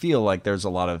 I feel like there's a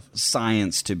lot of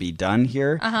science to be done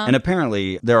here. And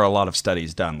apparently there are a lot of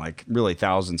studies done, like really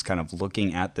thousands kind of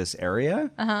looking at this area.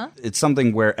 It's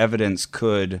something where evidence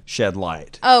could shed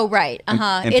light. Oh, right.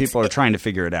 And people are trying to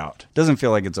figure it out. Doesn't feel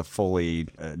like it's a fully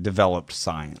developed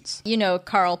science.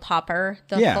 Karl Popper,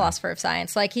 the Yeah. philosopher of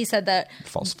science, like he said that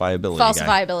Falsifiability. guy.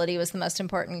 falsifiability was the most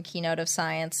important keynote of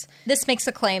science. This makes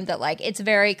a claim that like it's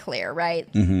very clear, right?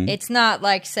 It's not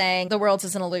like saying the world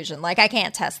is an illusion. Like I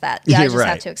can't test that. Yeah, I just Right.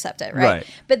 have to accept it, right? Right.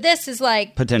 But this is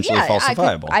like Potentially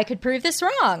falsifiable. I could prove this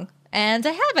wrong, and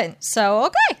I haven't. So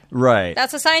okay, Right.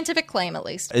 that's a scientific claim at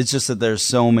least. It's just that there's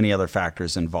so many other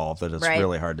factors involved that it's Right.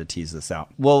 really hard to tease this out.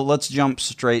 Well, let's jump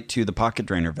straight to the pocket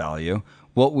drainer value.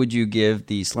 What would you give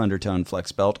the Slender Tone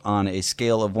Flex Belt on a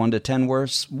scale of 1 to 10, where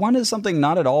 1 is something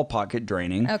not at all pocket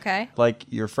draining? Okay. Like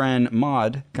your friend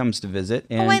Maud comes to visit,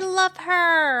 and, Oh, I love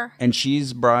her. and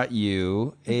she's brought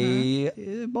you a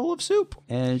bowl of soup.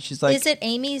 And she's like, Is it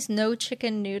Amy's no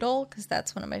chicken noodle? Because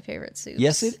that's one of my favorite soups.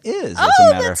 yes, it is, as Oh,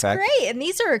 a matter that's of fact. great. And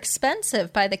these are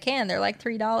expensive by the can. They're like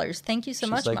 $3. Thank you so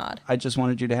much, She's like, Maud. I just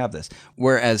wanted you to have this.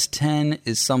 Whereas 10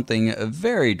 is something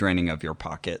very draining of your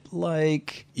pocket.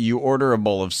 Like you order a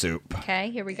bowl of soup. Okay,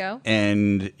 here we go.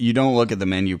 And you don't look at the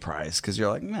menu price because you're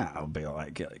like, nah, I'll be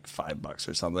like $5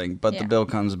 or something. But the bill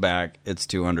comes back, it's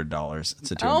 $200.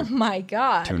 It's a Oh my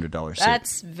God. $200 soup.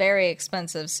 That's very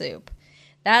expensive soup.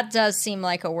 That does seem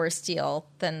like a worse deal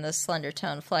than the Slender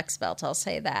Tone Flex Belt, I'll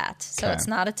say that. So it's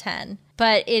not a 10.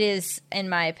 But it is, in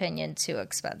my opinion, too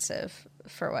expensive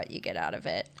for what you get out of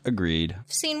it. Agreed.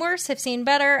 I've seen worse, I've seen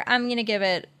better. I'm going to give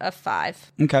it a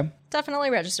 5. Okay. Definitely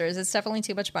registers. It's definitely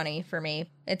too much money for me.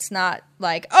 It's not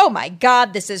like, oh my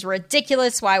God, this is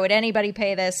ridiculous. Why would anybody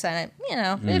pay this? And,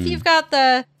 if you've got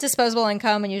the disposable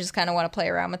income and you just kind of want to play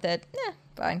around with it,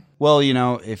 fine. Well,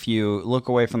 if you look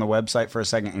away from the website for a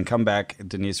second and come back,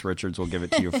 Denise Richards will give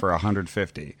it to you for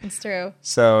 $150. It's true.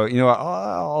 So, what?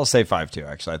 I'll say 5 too,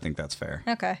 actually. I think that's fair.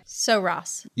 Okay. So,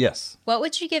 Ross. Yes. What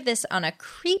would you give this on a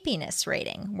creepiness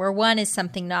rating, where 1 is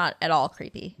something not at all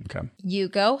creepy? Okay. You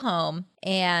go home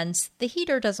and the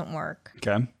heater doesn't work.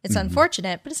 Okay. It's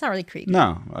unfortunate, but it's not really creepy.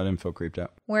 No, I didn't feel creeped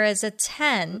out. Whereas a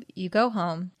 10, you go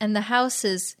home and the house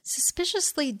is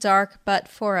suspiciously dark, but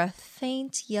for a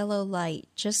faint yellow light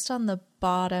just on the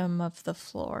bottom of the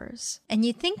floors. And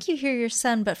you think you hear your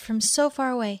son, but from so far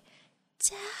away,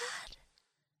 Dad,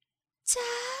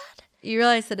 Dad. You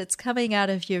realize that it's coming out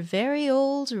of your very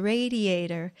old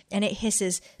radiator and it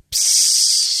hisses,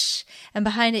 psh, and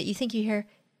behind it you think you hear,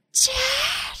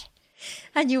 Dad.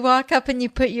 And you walk up and you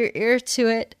put your ear to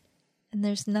it and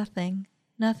there's nothing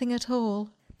at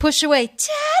all. Push away,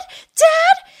 Dad,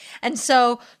 Dad. And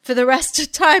so for the rest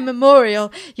of time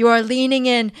immemorial, you are leaning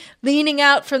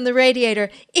out from the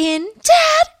radiator. In,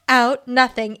 Dad, out,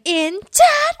 nothing. In,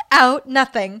 Dad, out,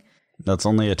 nothing. That's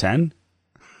only a 10?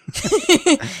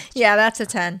 Yeah, that's a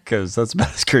 10. Because that's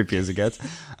about as creepy as it gets.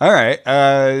 All right.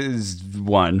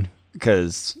 1,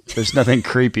 because there's nothing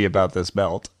creepy about this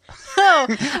belt. Oh,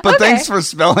 But okay. thanks for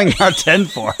spelling out 10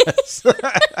 for us.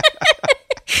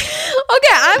 Okay,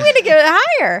 I'm going to give it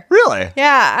higher. Really?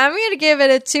 Yeah, I'm going to give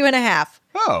it a 2.5.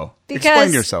 Oh,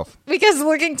 explain yourself. Because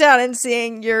looking down and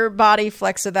seeing your body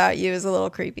flex without you is a little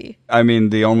creepy. I mean,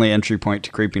 the only entry point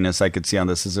to creepiness I could see on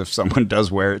this is if someone does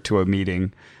wear it to a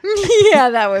meeting.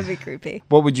 Yeah, that would be creepy.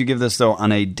 What would you give this, though,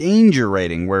 on a danger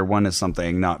rating, where 1 is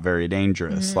something not very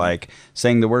dangerous, like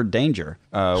saying the word danger,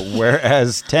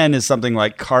 whereas 10 is something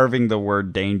like carving the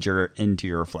word danger into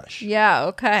your flesh Yeah,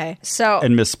 okay. So,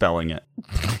 and misspelling it,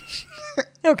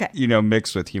 okay.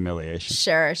 mixed with humiliation.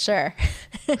 Sure.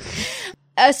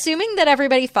 Assuming that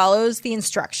everybody follows the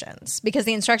instructions, because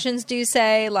the instructions do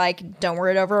say, like, don't wear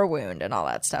it over a wound and all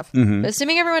that stuff. But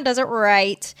assuming everyone does it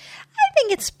right, I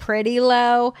think it's pretty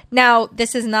low. Now,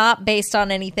 this is not based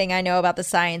on anything I know about the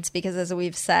science, because as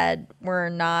we've said, we're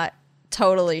not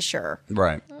totally sure.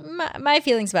 Right. My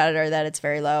feelings about it are that it's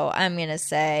very low. I'm going to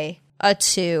say a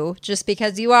 2, just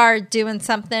because you are doing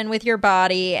something with your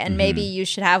body and maybe you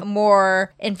should have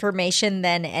more information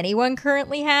than anyone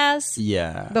currently has.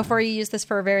 Yeah. Before you use this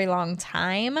for a very long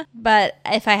time. But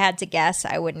if I had to guess,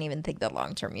 I wouldn't even think that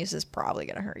long-term use is probably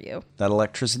going to hurt you. That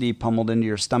electricity pummeled into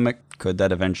your stomach, could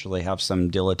that eventually have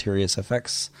some deleterious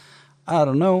effects? I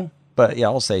don't know. But yeah,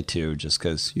 I'll say 2, just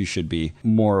because you should be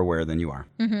more aware than you are.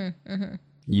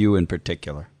 You in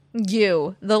particular.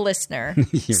 You, the listener,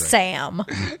 Right. Sam.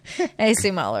 I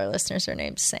assume all our listeners are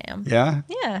named Sam. Yeah?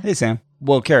 Yeah. Hey, Sam.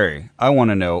 Well, Carrie, I want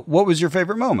to know, what was your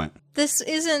favorite moment? This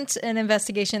isn't an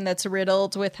investigation that's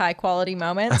riddled with high quality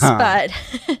moments, but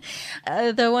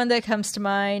the one that comes to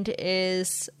mind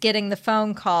is getting the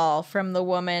phone call from the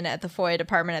woman at the FOIA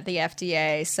department at the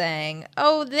FDA saying,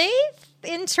 oh, they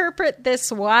interpret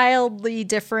this wildly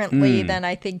differently than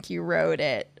I think you wrote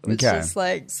it. It was just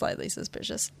like slightly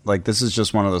suspicious. Like, this is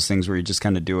just one of those things where you just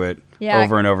kind of do it Yeah.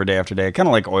 over and over, day after day. Kind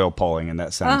of like oil pulling in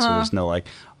that sense. So there's no like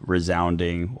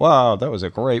resounding, wow, that was a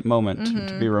great moment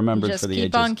to be remembered Just for the keep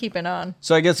ages. on keeping on.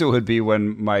 So I guess it would be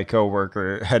when my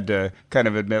coworker had to kind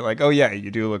of admit, like, oh yeah,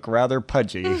 you do look rather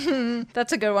pudgy.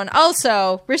 That's a good one.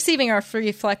 Also, receiving our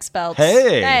free flex belts.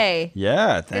 Hey.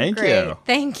 Yeah, thank Great. you.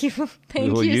 Thank you.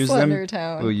 Thank We'll you, use Slender them.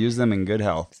 Tone. We'll use them in good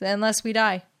health. Unless we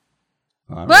die.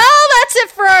 All right. Well, that's it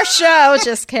for our show.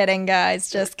 Just kidding, guys.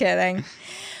 Just kidding.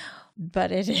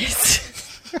 But it is.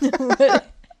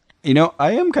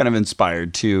 I am kind of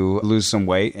inspired to lose some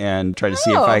weight and try to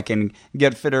see if I can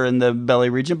get fitter in the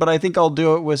belly region, but I think I'll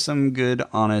do it with some good,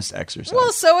 honest exercise.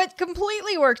 Well, so it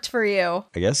completely worked for you.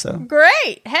 I guess so.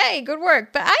 Great. Hey, good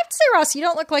work. But I have to say, Ross, you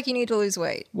don't look like you need to lose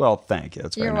weight. Well, thank you.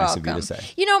 That's very You're nice welcome. of you to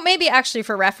say. Maybe actually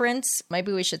for reference,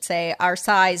 maybe we should say our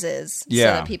sizes so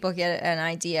that people get an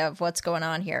idea of what's going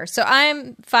on here. So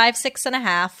I'm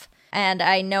 5'6.5", and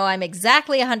I know I'm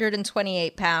exactly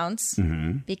 128 pounds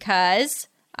because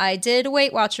I did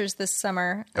Weight Watchers this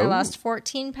summer. I lost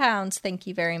 14 pounds. Thank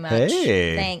you very much.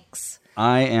 Hey. Thanks.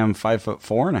 I am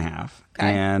 5'4.5",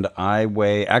 and I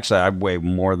weigh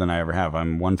more than I ever have.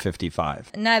 I'm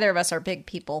 155. Neither of us are big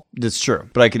people. It's true,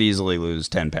 but I could easily lose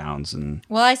 10 pounds.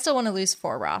 Well, I still want to lose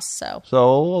 4, Ross, so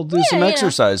I'll do some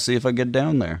exercise, see if I get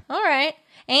down there. All right.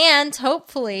 And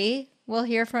hopefully we'll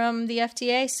hear from the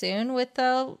FDA soon with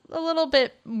a little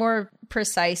bit more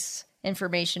precise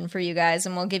information for you guys,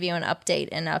 and we'll give you an update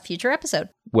in a future episode.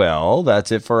 Well,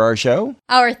 that's it for our show.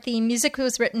 Our theme music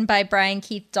was written by Brian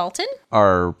Keith Dalton.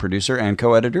 Our producer and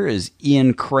co-editor is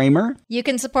Ian Kramer. You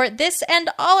can support this and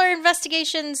all our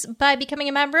investigations by becoming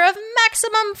a member of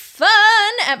Maximum Fun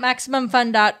at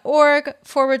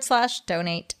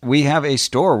MaximumFun.org/donate. We have a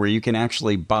store where you can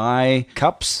actually buy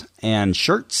cups and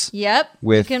shirts. Yep.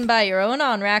 You can buy your own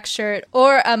on-rack shirt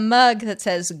or a mug that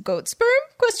says goat sperm? ?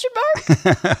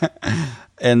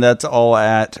 And that's all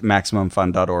at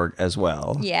MaximumFun.org as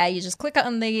well. Yeah, you just click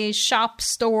on the shop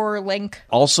store link.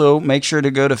 Also, make sure to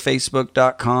go to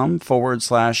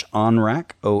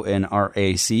Facebook.com/onrac,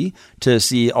 ONRAC, to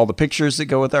see all the pictures that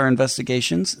go with our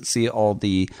investigations, see all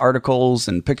the articles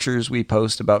and pictures we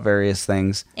post about various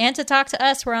things. And to talk to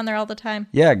us. We're on there all the time.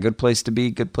 Yeah, good place to be,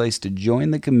 good place to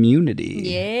join the community.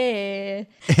 Yeah.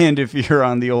 And if you're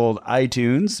on the old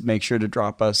iTunes, make sure to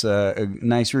drop us a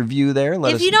nice review there.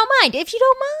 If you don't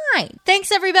mind. Thanks,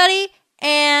 everybody.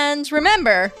 And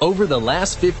remember, over the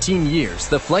last 15 years,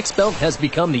 the Flex Belt has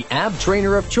become the ab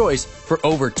trainer of choice for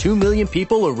over 2 million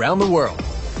people around the world.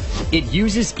 It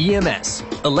uses EMS,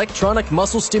 electronic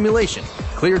muscle stimulation,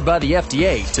 cleared by the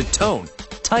FDA to tone,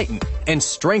 tighten, and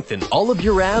strengthen all of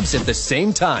your abs at the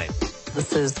same time.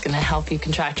 This is going to help you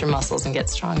contract your muscles and get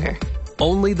stronger.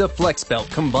 Only the Flex Belt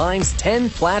combines 10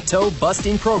 plateau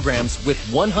busting programs with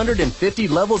 150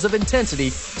 levels of intensity,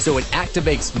 so it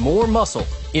activates more muscle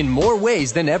in more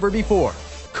ways than ever before.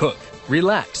 Cook,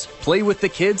 relax, play with the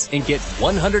kids, and get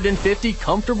 150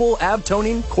 comfortable ab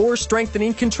toning, core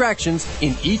strengthening contractions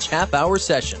in each half-hour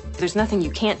session. There's nothing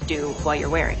you can't do while you're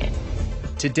wearing it.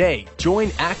 Today, join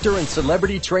actor and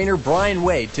celebrity trainer Brian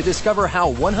Wade to discover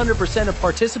how 100% of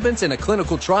participants in a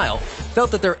clinical trial felt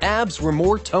that their abs were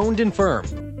more toned and firm.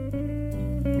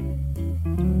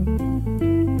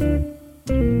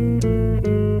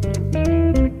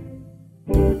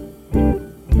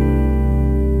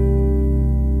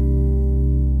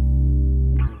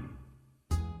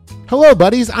 Hello,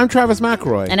 buddies. I'm Travis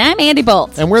McElroy. And I'm Andy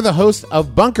Bolt. And we're the hosts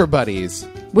of Bunker Buddies.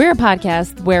 We're a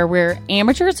podcast where we're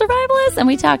amateur survivalists and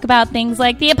we talk about things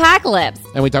like the apocalypse.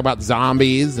 And we talk about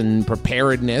zombies and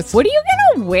preparedness. What are you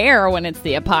going to wear when it's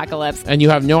the apocalypse? And you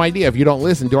have no idea if you don't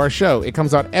listen to our show. It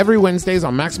comes out every Wednesdays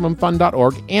on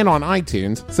MaximumFun.org and on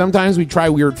iTunes. Sometimes we try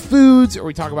weird foods, or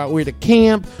we talk about where to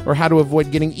camp, or how to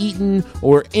avoid getting eaten,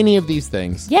 or any of these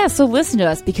things. Yeah, so listen to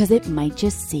us because it might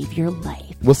just save your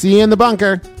life. We'll see you in the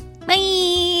bunker.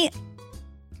 Bye!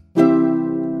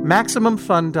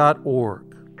 MaximumFun.org.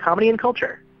 Comedy and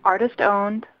culture. Artist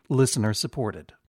owned. Listener supported.